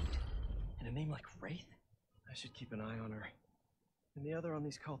that suit and a name like Wraith? I should keep an eye on her. And the other on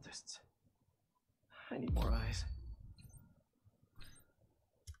these cultists. I need more eyes.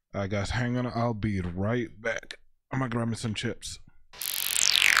 Alright guys, hang on, I'll be right back. I'm gonna grab me some chips.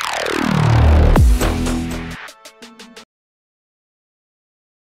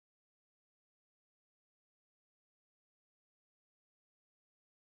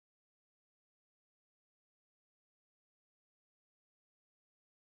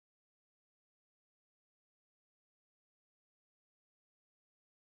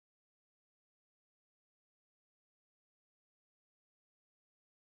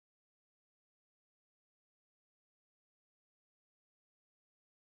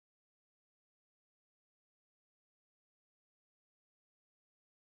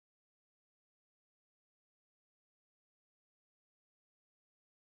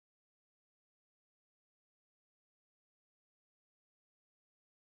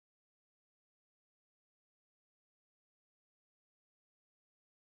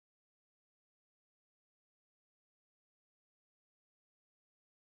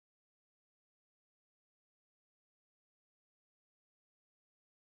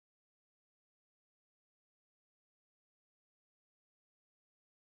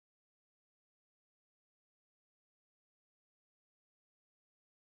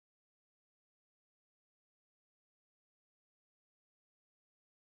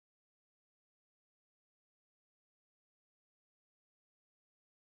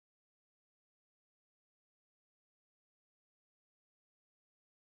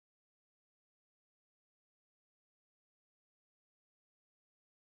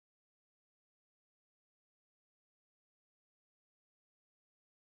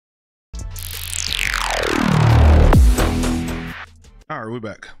 All right, we're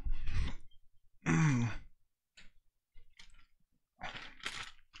back.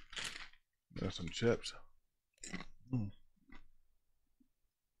 Got some chips.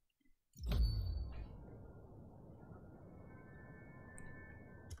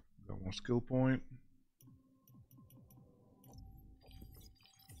 Got one skill point.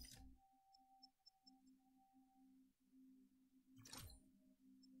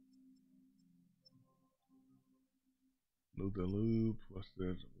 Loop the loop. What's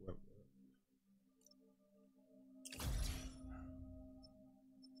this?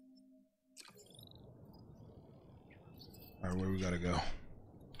 All right, where we gotta go?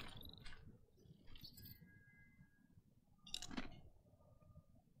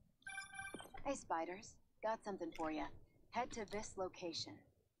 Hey, Spiders. Got something for you. Head to this location.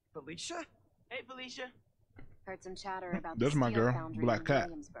 Felicia? Hey, Felicia. Heard some chatter about That's the my steel girl, foundry Black in Cat.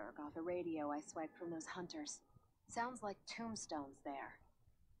 Williamsburg off a radio I swiped from those hunters. Sounds like tombstones there.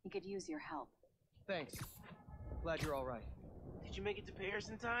 We could use your help. Thanks. Glad you're all right. Did you make it to Paris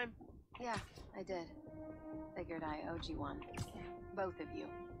in time? Yeah, I did. Figured I owed you one. Both of you.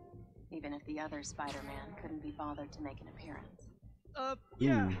 Even if the other Spider-Man couldn't be bothered to make an appearance.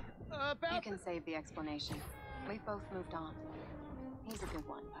 Yeah. You can save the explanation. We've both moved on. He's a good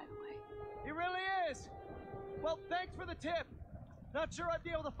one, by the way. He really is! Well, thanks for the tip. Not sure I'd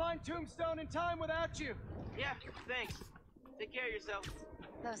be able to find Tombstone in time without you. Yeah, thanks. Take care of yourself.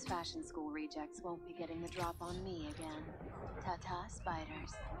 Those fashion school rejects won't be getting the drop on me again. Ta-ta,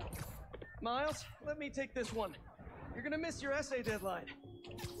 Spiders. Miles, let me take this one. You're gonna miss your essay deadline.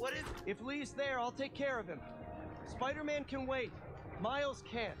 What if Lee's there, I'll take care of him. Spider-Man can wait. Miles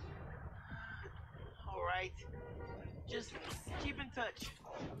can't. All right. Just keep in touch.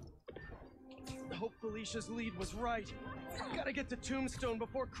 Hope Felicia's lead was right. Gotta get to Tombstone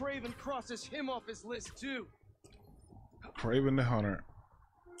before Kraven crosses him off his list, too. Kraven the Hunter.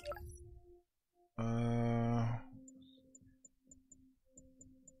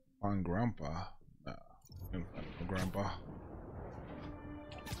 On Grandpa. Nah, can't find no Grandpa.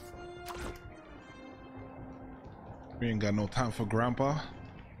 We ain't got no time for Grandpa.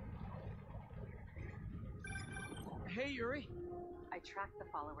 Hey, Yuri. I tracked the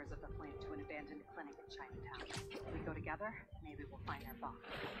followers of the flame to an abandoned clinic in Chinatown. If we go together, maybe we'll find their boss.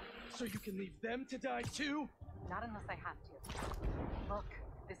 So you can leave them to die too? Not unless I have to. Look,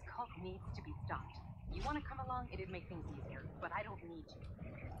 this cult needs to be stopped. You want to come along, it'd make things easier, but I don't need you.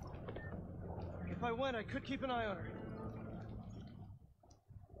 If I went, I could keep an eye on her.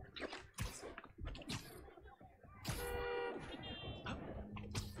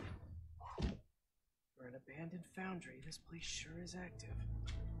 For an abandoned foundry, this place sure is active.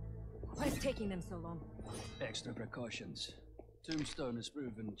 What's taking them so long? Extra precautions. Tombstone has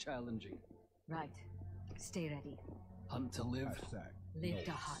proven challenging. Right. Stay ready. Hunt to live. Live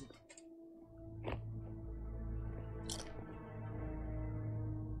to hunt.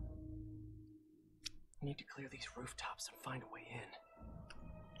 I need to clear these rooftops and find a way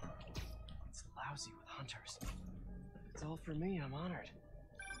in. It's lousy with hunters. If it's all for me, I'm honored.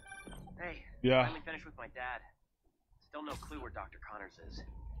 Hey, yeah. Finally finished with my dad. Still no clue where Dr. Connors is.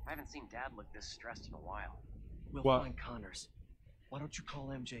 I haven't seen Dad look this stressed in a while. We'll find Connors. Why don't you call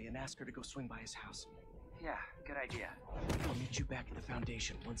MJ and ask her to go swing by his house? Yeah, good idea. I'll meet you back at the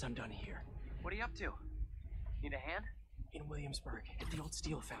Foundation once I'm done here. What are you up to? Need a hand? In Williamsburg, at the old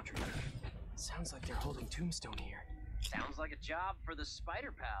steel foundry. Sounds like they're holding Tombstone here. Sounds like a job for the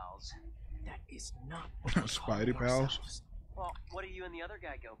Spider Pals. That is not what we're Spidey calling Pals? ourselves. Well, what do you and the other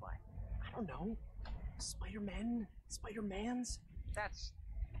guy go by? I don't know. Spider-Men? Spider-Mans? That's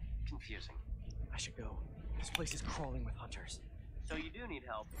confusing. I should go. This place is crawling with hunters. So you do need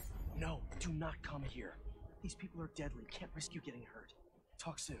help? No, do not come here. These people are deadly. Can't risk you getting hurt.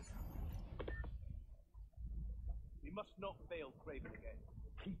 Talk soon. We must not fail Kraven again.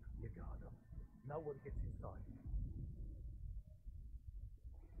 Keep your guard up. No one gets inside.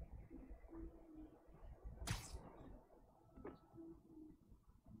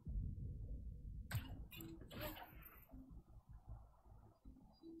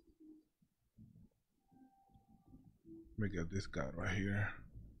 Let me get this guy right here.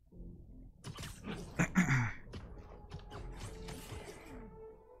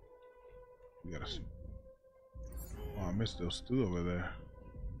 We gotta see. Oh, I missed those two over there.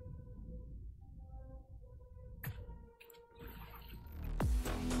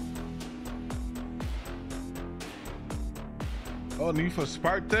 Oh, need for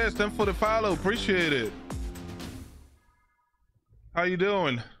Spark Test and for the follow. Appreciate it. How you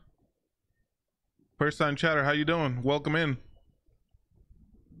doing? First time chatter, how you doing? Welcome in.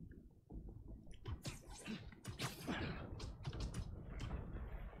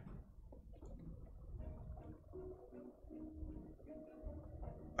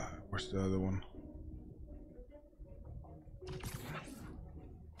 Where's the other one?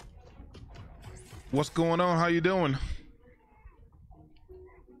 What's going on? How you doing?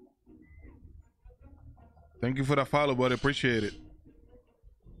 Thank you for that follow, buddy. Appreciate it.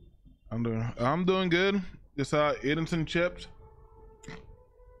 I'm doing good. Just eating some chips,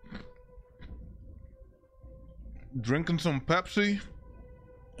 drinking some Pepsi,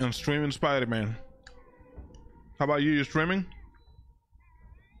 and streaming Spider-Man. How about you? You streaming?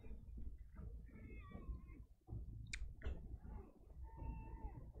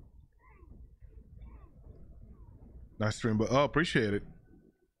 Nice stream, but oh, appreciate it.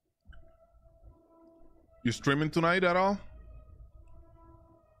 You streaming tonight at all?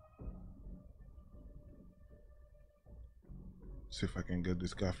 See if I can get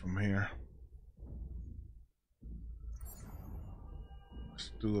this guy from here.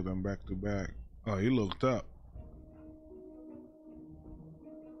 Let's do them back to back. Oh, he looked up.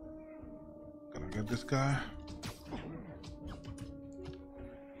 Can I get this guy?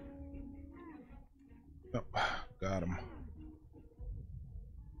 Yep, got him.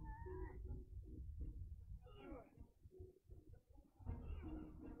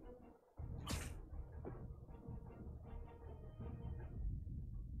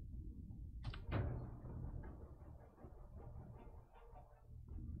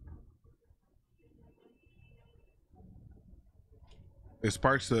 Hey,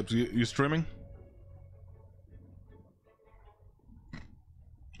 Spark Steps, you streaming?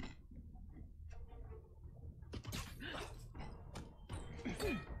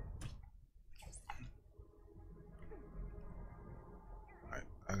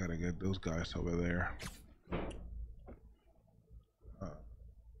 I gotta get those guys over there.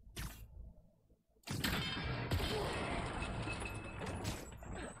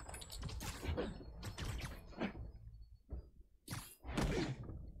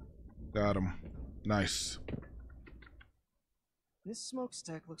 Got him. Nice. This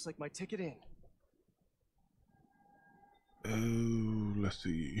smokestack looks like my ticket in. Oh, let's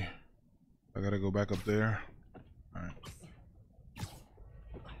see. I gotta go back up there. All right.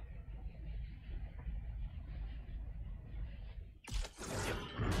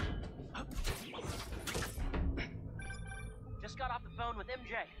 Just got off the phone with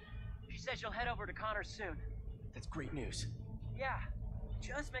MJ. She says she'll head over to Connors soon. That's great news. Yeah,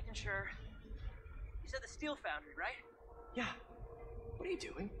 just making sure. You said the steel foundry, right? Yeah. What are you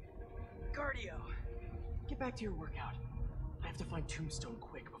doing? Cardio. Get back to your workout. I have to find Tombstone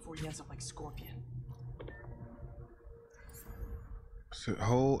quick before he ends up like Scorpion. Sit,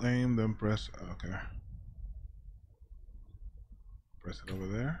 hold, aim, then press. Okay. Press it over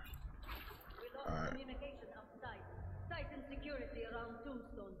there. All right. Communication upside. Tighten security around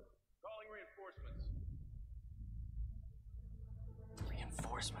Tombstone. Calling reinforcements.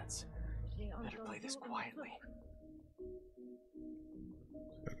 Reinforcements. Better play this quietly.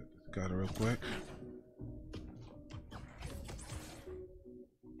 Check it. Got it real quick.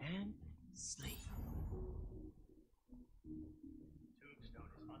 And sleep. Tombstone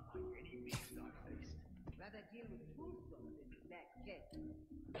is unlike any beast I've faced. Rather deal with Tombstone than with that jet.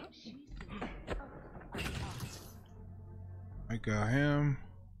 I got him.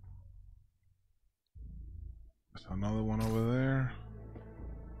 There's another one over there.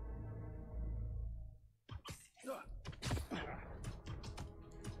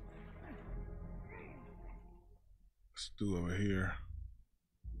 Let's do over here.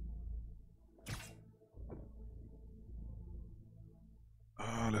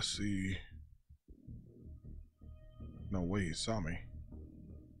 Let's see. No way he saw me.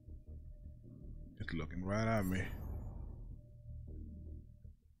 He's looking right at me.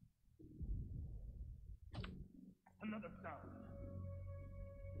 Another down.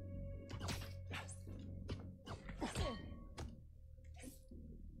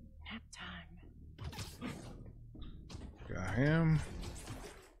 Nap time. Got him.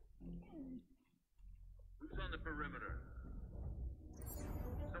 Who's on the perimeter?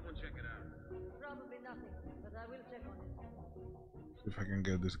 Someone check it out. Probably nothing, but I will check on it. See if I can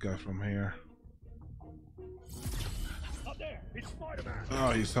get this guy from here. Up there! It's Spider-Man!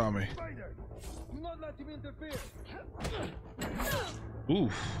 Oh, he saw me. Spider! Do not let him interfere!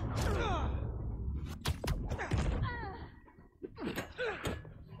 Oof.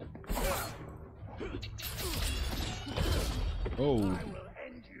 Oh. I will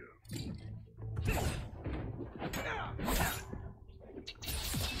end you!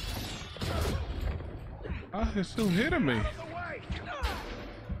 Ah, he's still hitting me.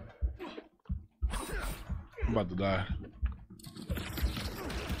 I'm about to die.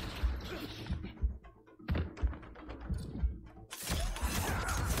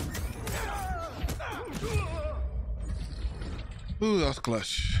 Ooh, that was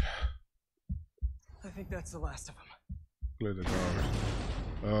clutch. I think that's the last of them. Clear the garbage.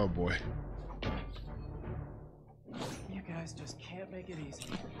 Oh boy. You guys just can't make it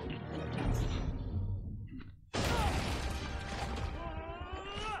easy.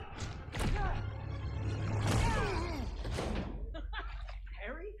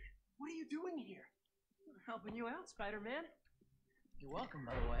 Harry? What are you doing here? Helping you out, Spider-Man. You're welcome,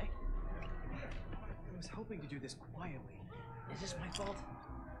 by the way. I was hoping to do this quietly. Is this my fault?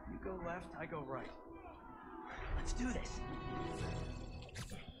 You go left, I go right. Let's do this.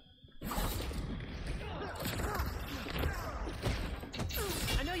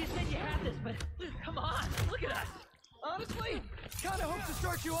 I know you said you had this, but come on, look at us. Honestly, kinda hope to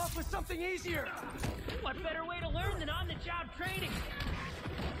start you off with something easier. What better way to learn than on-the-job training?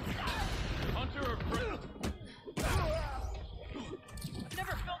 Hunter or Kraven? I've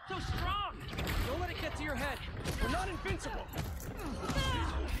never felt so strong. Don't let it get to your head. We're not invincible.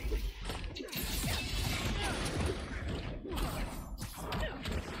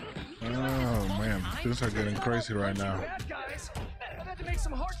 Oh man, things are getting crazy right now. Bad guys. I've had to make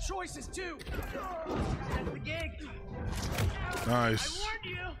some hard choices too. That's the gig. Nice. I warned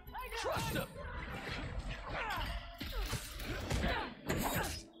you. Trust him.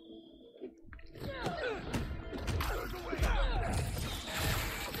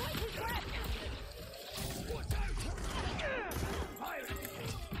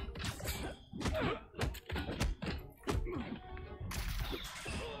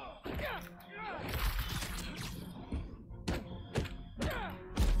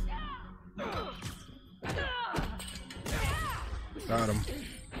 Got him.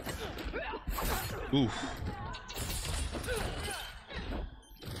 Oof.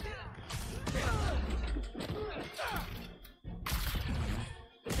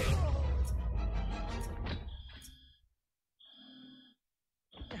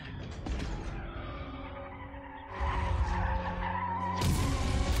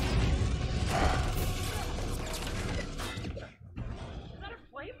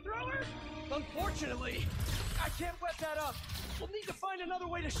 Unfortunately, I can't wet that up. We'll need to find another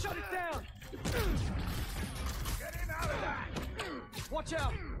way to shut it down. Get him out of that! Watch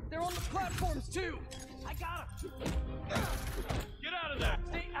out! They're on the platforms too! I got him! Get out of there!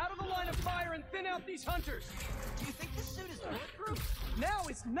 Stay out of the line of fire and thin out these hunters! Do you think this suit is bulletproof? Now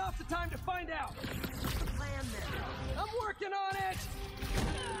is not the time to find out! What's the plan then? I'm working on it!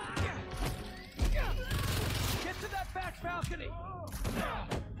 Get to that back balcony!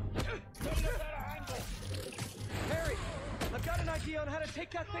 Harry, I've got an idea on how to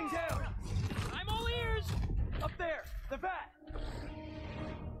take that thing down! I'm all ears! Up there, the vat!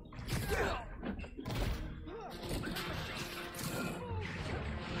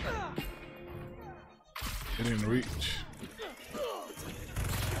 It didn't reach.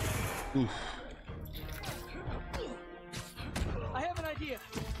 Oof. I have an idea.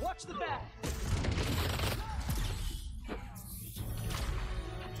 Watch the vat.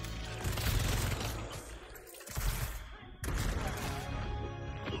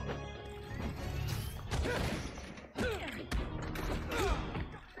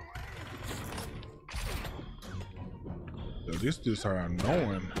 Yo, these dudes are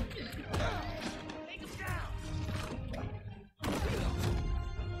annoying.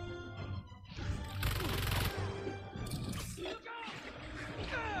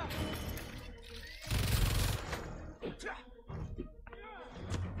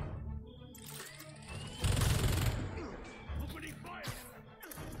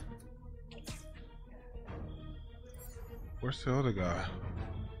 Where's the other guy?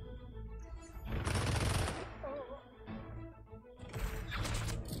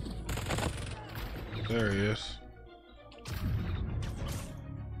 There he is.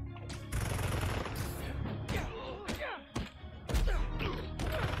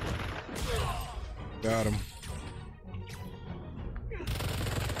 Got him.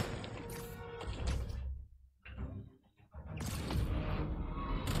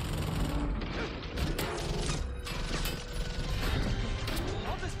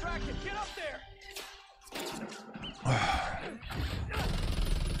 I'll distract him. Get up there.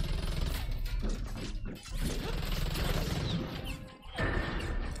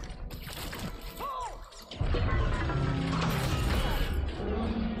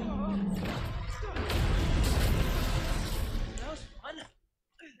 That was fun.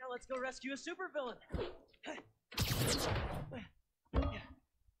 Now let's go rescue a supervillain.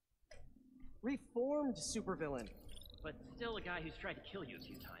 Reformed supervillain. But still a guy who's tried to kill you a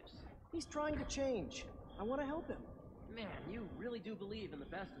few times. He's trying to change. I want to help him. Man, you really do believe in the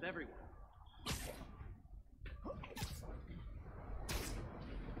best of everyone.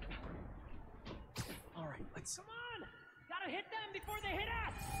 Let's come on! Gotta hit them before they hit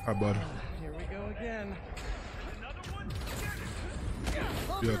us! Hi, bud. Here we go again. Another one?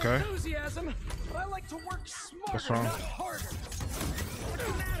 You okay? Enthusiasm, but I like to work smarter, What's wrong? not harder. What's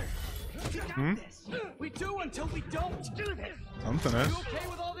the matter? We got this. We do until we don't do this. Something is. You okay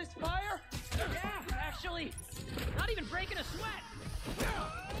with all this fire? Yeah, actually, not even breaking a sweat.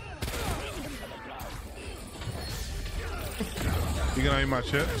 You gonna eat my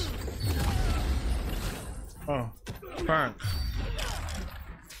chips? Oh, thanks.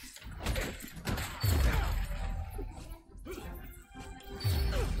 This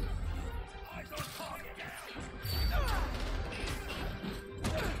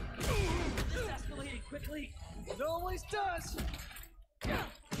escalated quickly. It always does.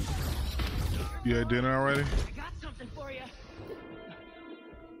 You had dinner already? I got something for you.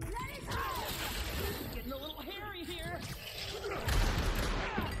 Getting a little hairy here.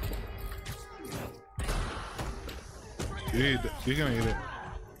 You're gonna eat it.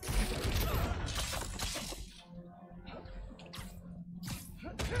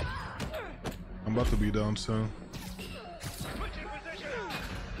 I'm about to be done soon.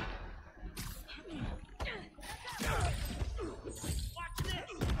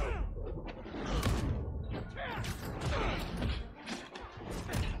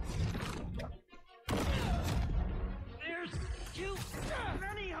 There's too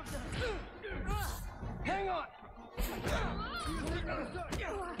many of them. Hang on. I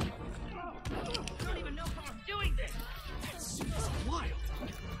don't even know how I'm doing this. This is wild.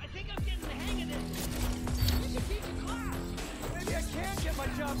 I think I'm getting the hang of this. You should teach a class. Maybe I can get my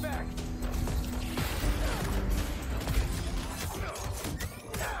job back.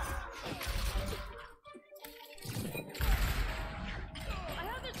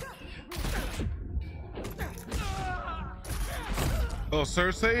 Oh,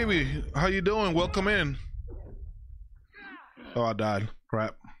 Sir Savy, how you doing? Welcome in. Oh, I died.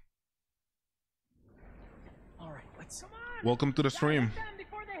 Crap. All right, let's. Welcome to the stream.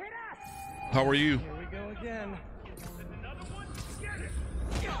 How are you? Here we go again.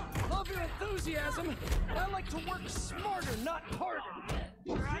 Love your enthusiasm. I like to work smarter, not harder.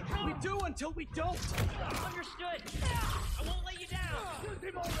 We do until we don't. Understood. I won't let you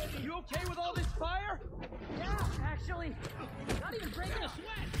down. You okay with all this fire? Yeah, actually. Not even breaking a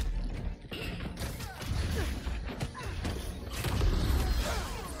sweat.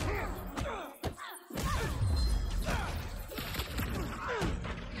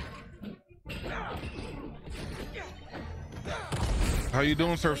 How you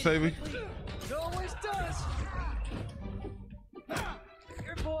doing, Sir Savy? It always does.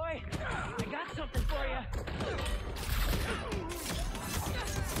 Here, boy. I got something for you.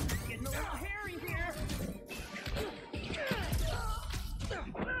 Getting a little hairy here.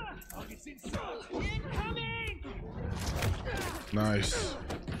 Incoming! Nice.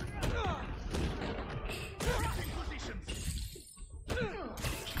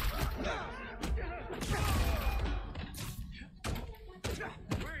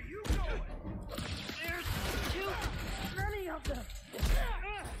 Where are you going? There's too many of them.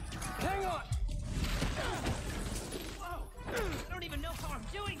 Hang on. Whoa. I don't even know how I'm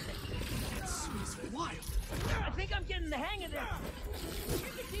doing this. This is wild. I think I'm getting the hang of this. You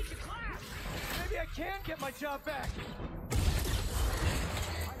can teach a class. Maybe I can get my job back.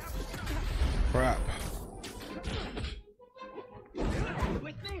 Crap.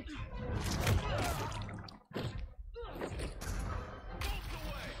 With me?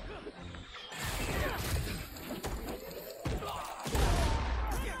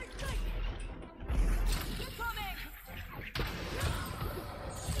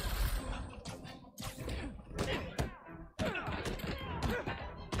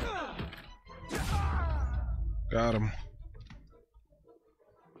 Got him.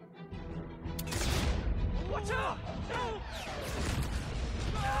 Watch out!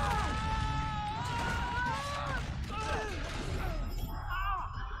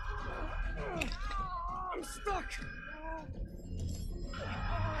 I'm stuck.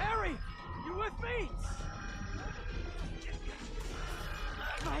 Harry, you with me?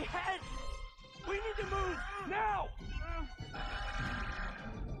 My head. We need to move now.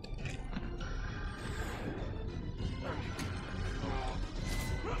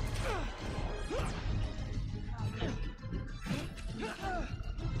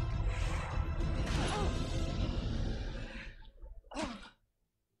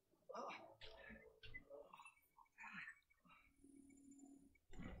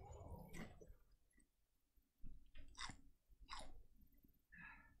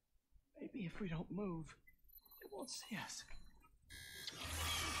 Maybe if we don't move, it won't see us.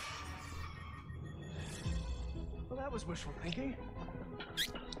 Well, that was wishful thinking.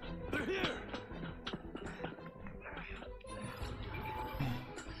 They're here!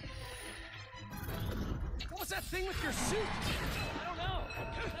 What was that thing with your suit? I don't know.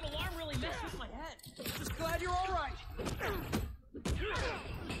 That alarm really messed with my head. Just glad you're all right.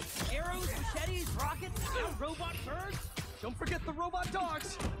 Arrows, machetes, rockets, now robot birds. Don't forget the robot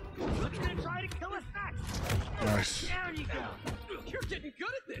dogs. Who's gonna try to kill us next? Nice. Down you go. You're getting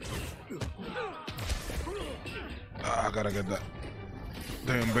good at this. I gotta get that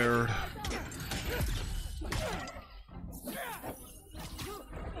damn bird.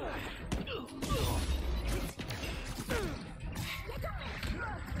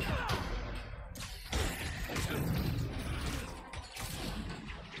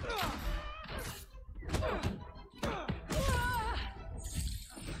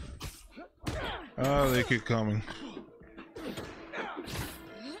 Oh, they keep coming.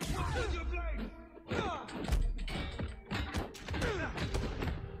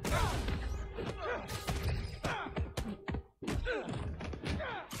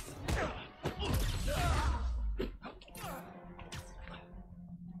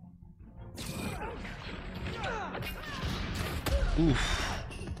 Oof.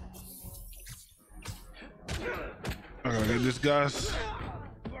 I gotta get this guy's.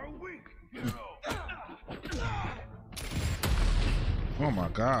 Oh my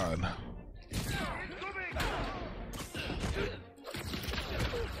God.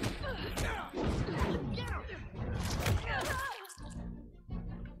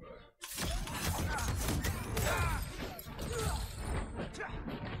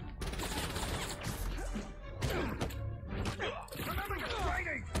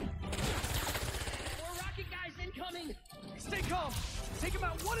 Stay calm. Take him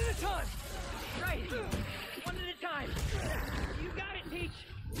out one at a time. Right. One at a time. You got it, Peach.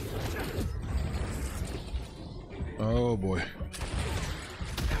 Oh boy.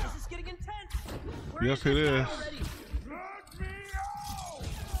 This is getting intense. Yes, it is.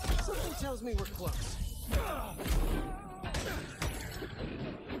 Something tells me we're close.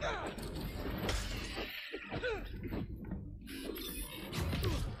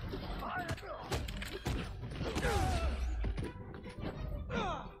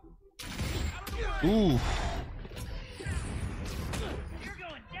 Ooh. You're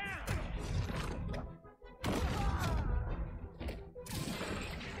going down.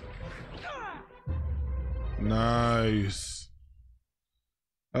 Nice.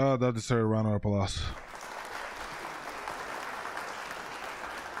 Oh, that deserved a round of applause.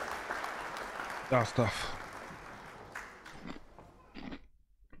 That's tough.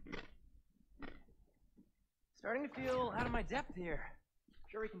 Starting to feel out of my depth here.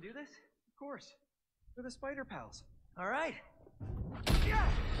 Sure we can do this? Of course. We're the Spider Pals. All right. Yeah.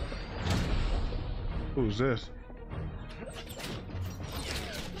 Who's this?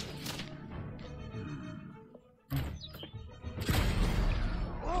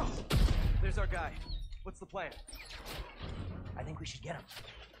 Whoa! There's our guy. What's the plan? I think we should get him.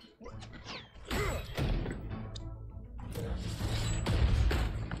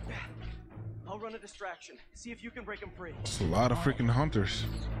 I'll run a distraction. See if you can break him free. It's a lot of freaking hunters.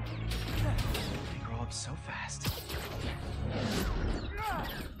 They grow up so fast.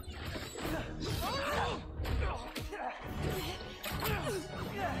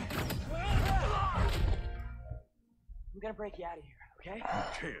 I'm gonna break you out of here, okay? You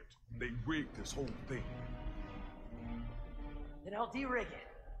can't. They rigged this whole thing. Then I'll de-rig it.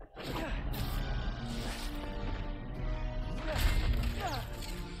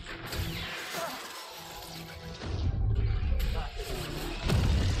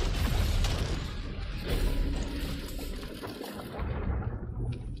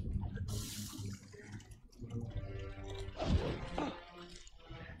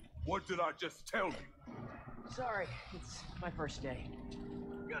 What did I just tell you? Sorry, it's my first day.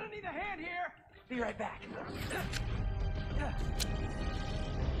 Gonna need a hand here. Be right back.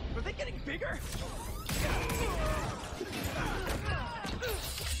 Are they getting bigger?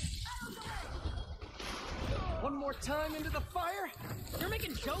 One more time into the fire. You're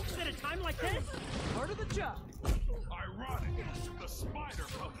making jokes at a time like this? Part of the job. Ironic. The spider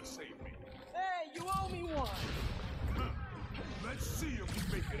come to save me. Hey, you owe me one. Let's see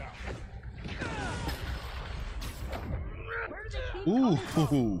if we make it out. Where did they keep Ooh.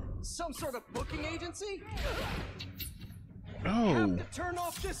 coming from? Some sort of booking agency? Oh. Have to turn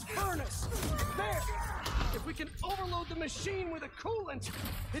off this furnace. There. If we can overload the machine with a coolant,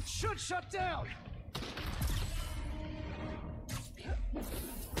 it should shut down.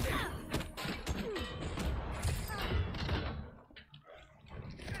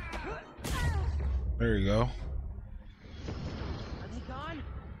 There you go.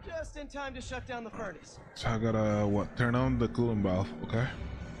 Just in time to shut down the furnace. So I gotta what? Turn on the cooling valve. Okay.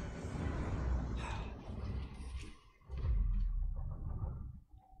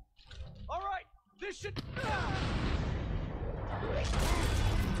 All right, this should.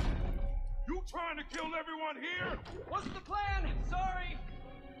 You trying to kill everyone here? Wasn't the plan. Sorry.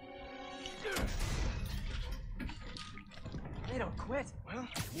 They don't quit. Well,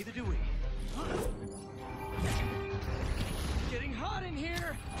 neither do we. Getting hot in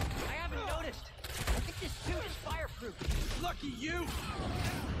here. I haven't noticed. I think this suit is fireproof. Lucky you.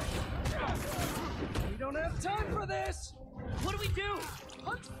 We don't have time for this. What do we do?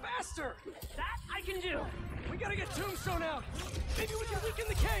 Hunt faster. That I can do. We gotta get Tombstone out. Maybe we can weaken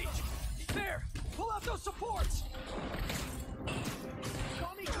the cage. There. Pull out those supports.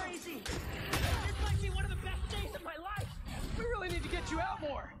 Call me crazy. This might be one of the best days of my life. We really need to get you out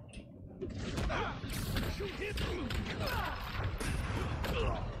more. Shoot him.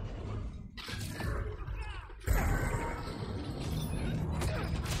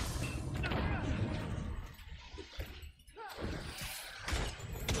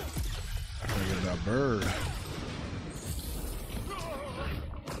 Gotta get that bird.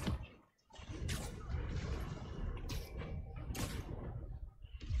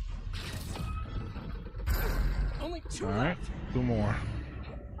 Only two All right, left. 2 more.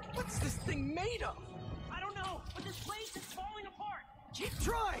 What's this thing made of? I don't know, but this place is falling apart. Keep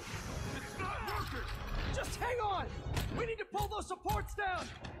trying. It's not working. Just hang on. We need to pull those supports down.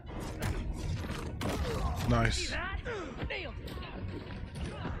 Nice. See that? Nailed it.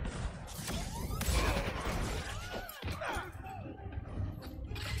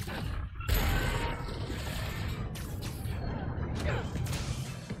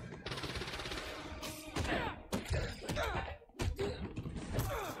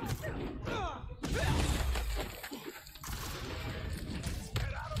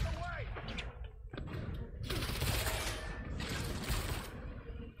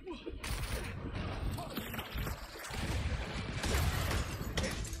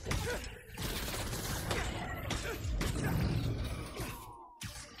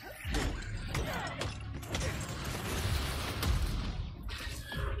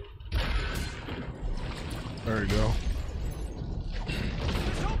 There you go.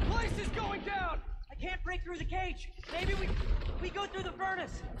 This whole place is going down. I can't break through the cage. Maybe we go through the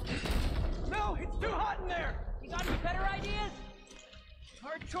furnace. No, it's too hot in there. You got any better ideas?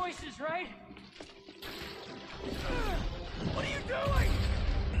 Hard choices, right? What are you doing?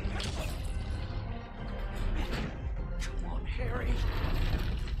 Come on, Harry.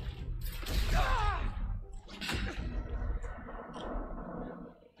 Ah!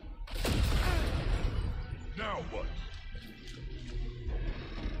 Now what?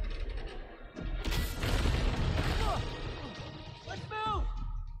 Let's move!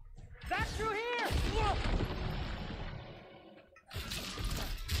 Back through here!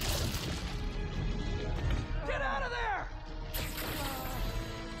 Get out of there!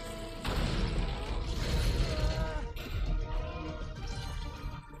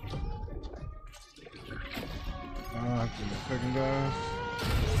 Give me a second, guys.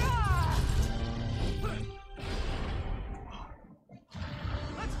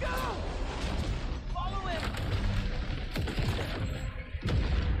 Let's go! Follow him!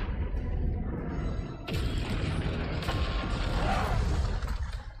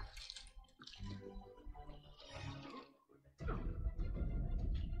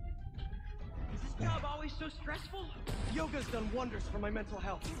 Is this job always so stressful? Yoga's done wonders for my mental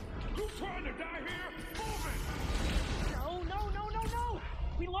health. You trying to die here? Move it! No, no, no, no, no!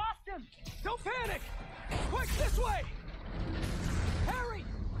 We lost him! Don't panic! Quick, this way! Harry!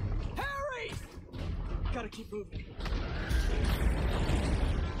 Harry! Gotta keep moving.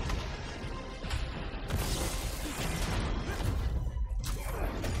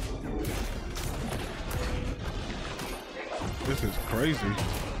 This is crazy.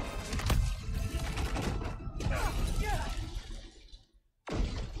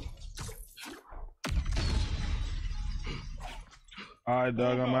 All right,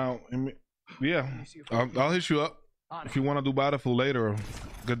 Doug, I'm out. Yeah, I'll hit you up if you want to do Battlefield later or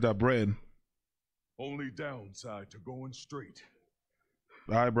get that bread. Only downside to going straight.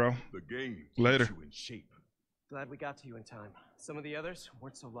 All right, bro. The game Later. keeps you in shape. Glad we got to you in time. Some of the others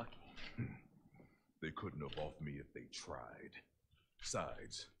weren't so lucky. They couldn't have offed me if they tried.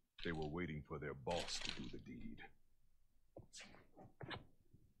 Besides, they were waiting for their boss to do the deed.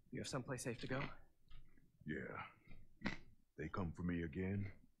 You have someplace safe to go? Yeah. They come for me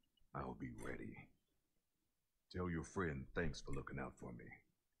again, I'll be ready. Tell your friend thanks for looking out for me.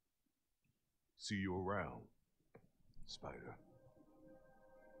 See you around, Spider.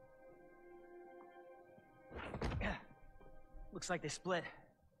 Looks like they split.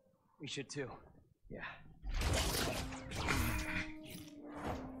 We should too. Yeah.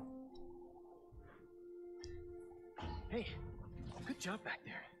 Hey, good job back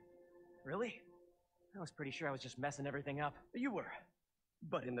there. Really? I was pretty sure I was just messing everything up. You were,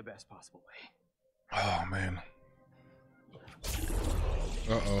 but in the best possible way. Oh man.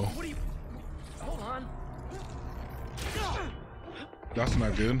 Uh-oh. What are you... Hold on. That's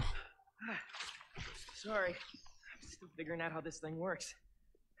not good. Sorry. I'm still figuring out how this thing works.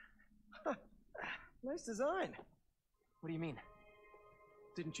 Huh. Nice design. What do you mean?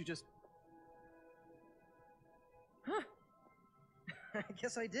 Didn't you just... Huh. I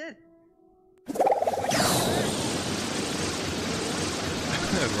guess I did.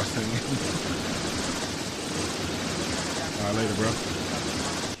 Later, bro.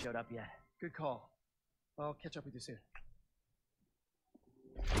 Showed up yet. Good call. I'll catch up with you soon.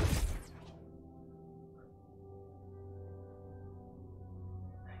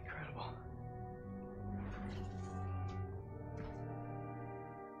 Incredible.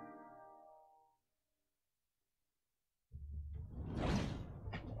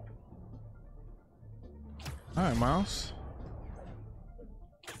 All right, Miles.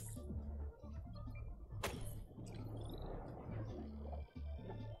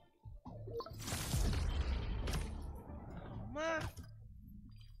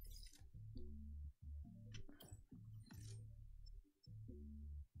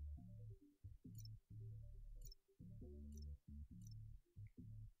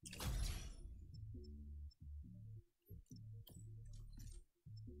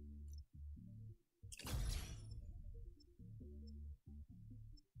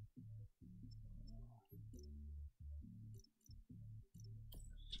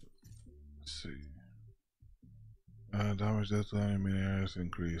 Let's see. Damage death to enemy areas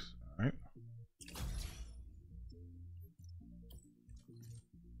increase. Alright.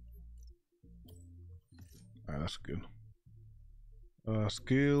 Alright, that's good.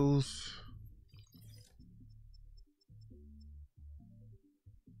 Skills.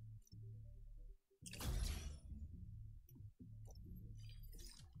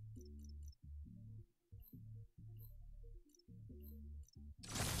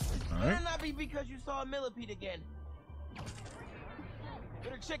 Better not be because you saw a millipede again.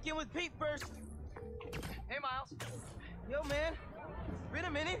 Better check in with Pete first. Hey, Miles. Yo, man. Been a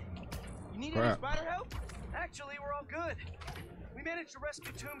minute. You need Crap. any spider help? Actually, we're all good. We managed to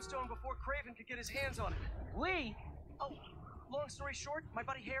rescue Tombstone before Kraven could get his hands on it. We? Oh, long story short, my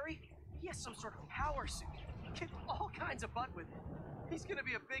buddy Harry, he has some sort of power suit. Kicked all kinds of butt with it. He's gonna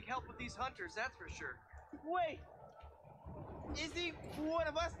be a big help with these hunters, that's for sure. Wait. Is he one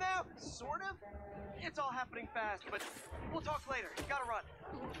of us now? Sort of. It's all happening fast, but we'll talk later. Gotta run.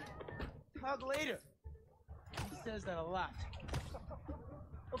 Talk later. He says that a lot.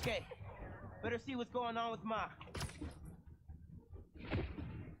 Okay. Better see what's going on with Ma.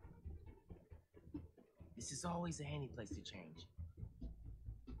 This is always a handy place to change.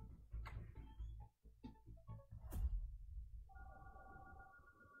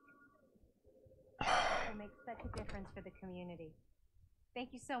 Will make such a difference for the community.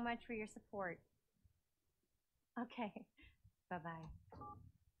 Thank you so much for your support. Okay, bye-bye.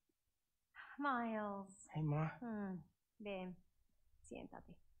 Miles. Hey, Ma. Ven,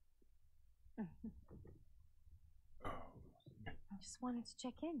 siéntate. I just wanted to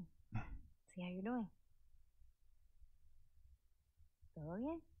check in. See how you're doing. ¿Todo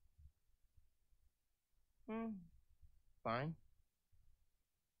bien? Fine.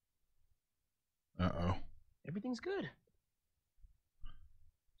 Uh-oh. Everything's good.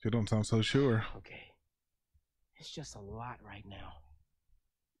 You don't sound so sure. Okay. It's just a lot right now.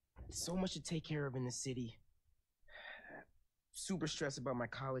 So much to take care of in the city. Super stressed about my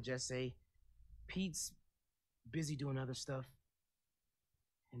college essay. Pete's busy doing other stuff.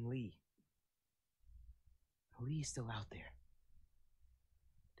 And Lee. Lee is still out there.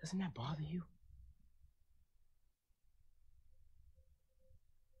 Doesn't that bother you?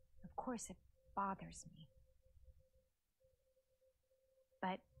 Of course it bothers me.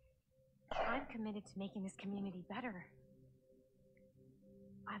 But I'm committed to making this community better.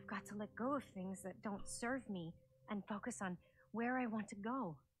 I've got to let go of things that don't serve me and focus on where I want to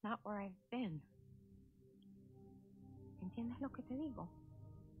go, not where I've been. ¿Entiendes lo que te digo?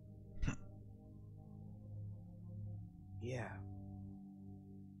 Yeah.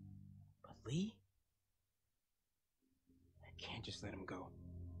 But Lee? I can't just let him go.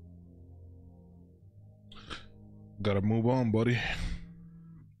 Gotta move on, buddy.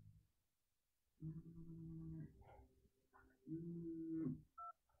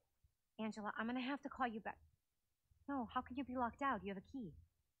 Angela, I'm gonna have to call you back. No, how can you be locked out? You have a key.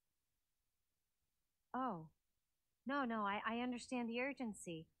 Oh. No, I understand the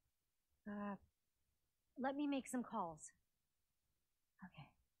urgency. Let me make some calls. Okay.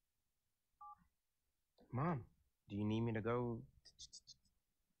 Mom, do you need me to go?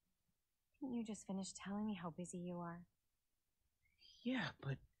 Didn't you just finish telling me how busy you are? Yeah,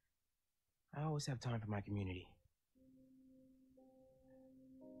 but I always have time for my community.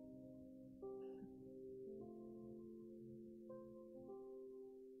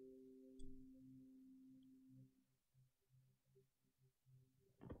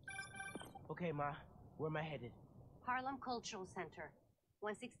 Okay, Ma, where am I headed? Harlem Cultural Center,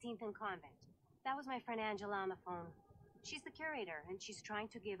 116th and Convent. That was my friend Angela on the phone. She's the curator, and she's trying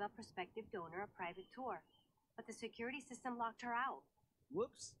to give a prospective donor a private tour. But the security system locked her out.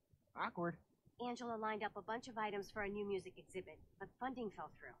 Whoops. Awkward. Angela lined up a bunch of items for a new music exhibit, but funding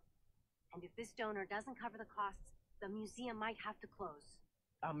fell through. And if this donor doesn't cover the costs, the museum might have to close.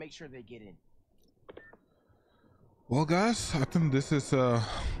 I'll make sure they get in. Well, guys, I think this is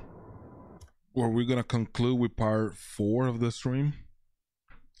where we're gonna conclude with part 4 of the stream.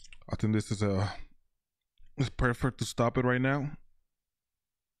 I think this is it's perfect to stop it right now.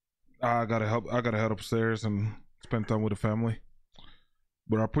 I gotta head upstairs and spend time with the family.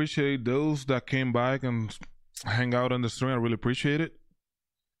 But I appreciate those that came back and hang out on the stream. I really appreciate it.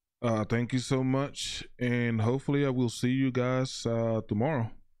 Thank you so much, and hopefully I will see you guys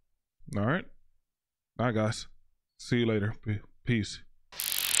tomorrow. All right, guys. See you later. Peace.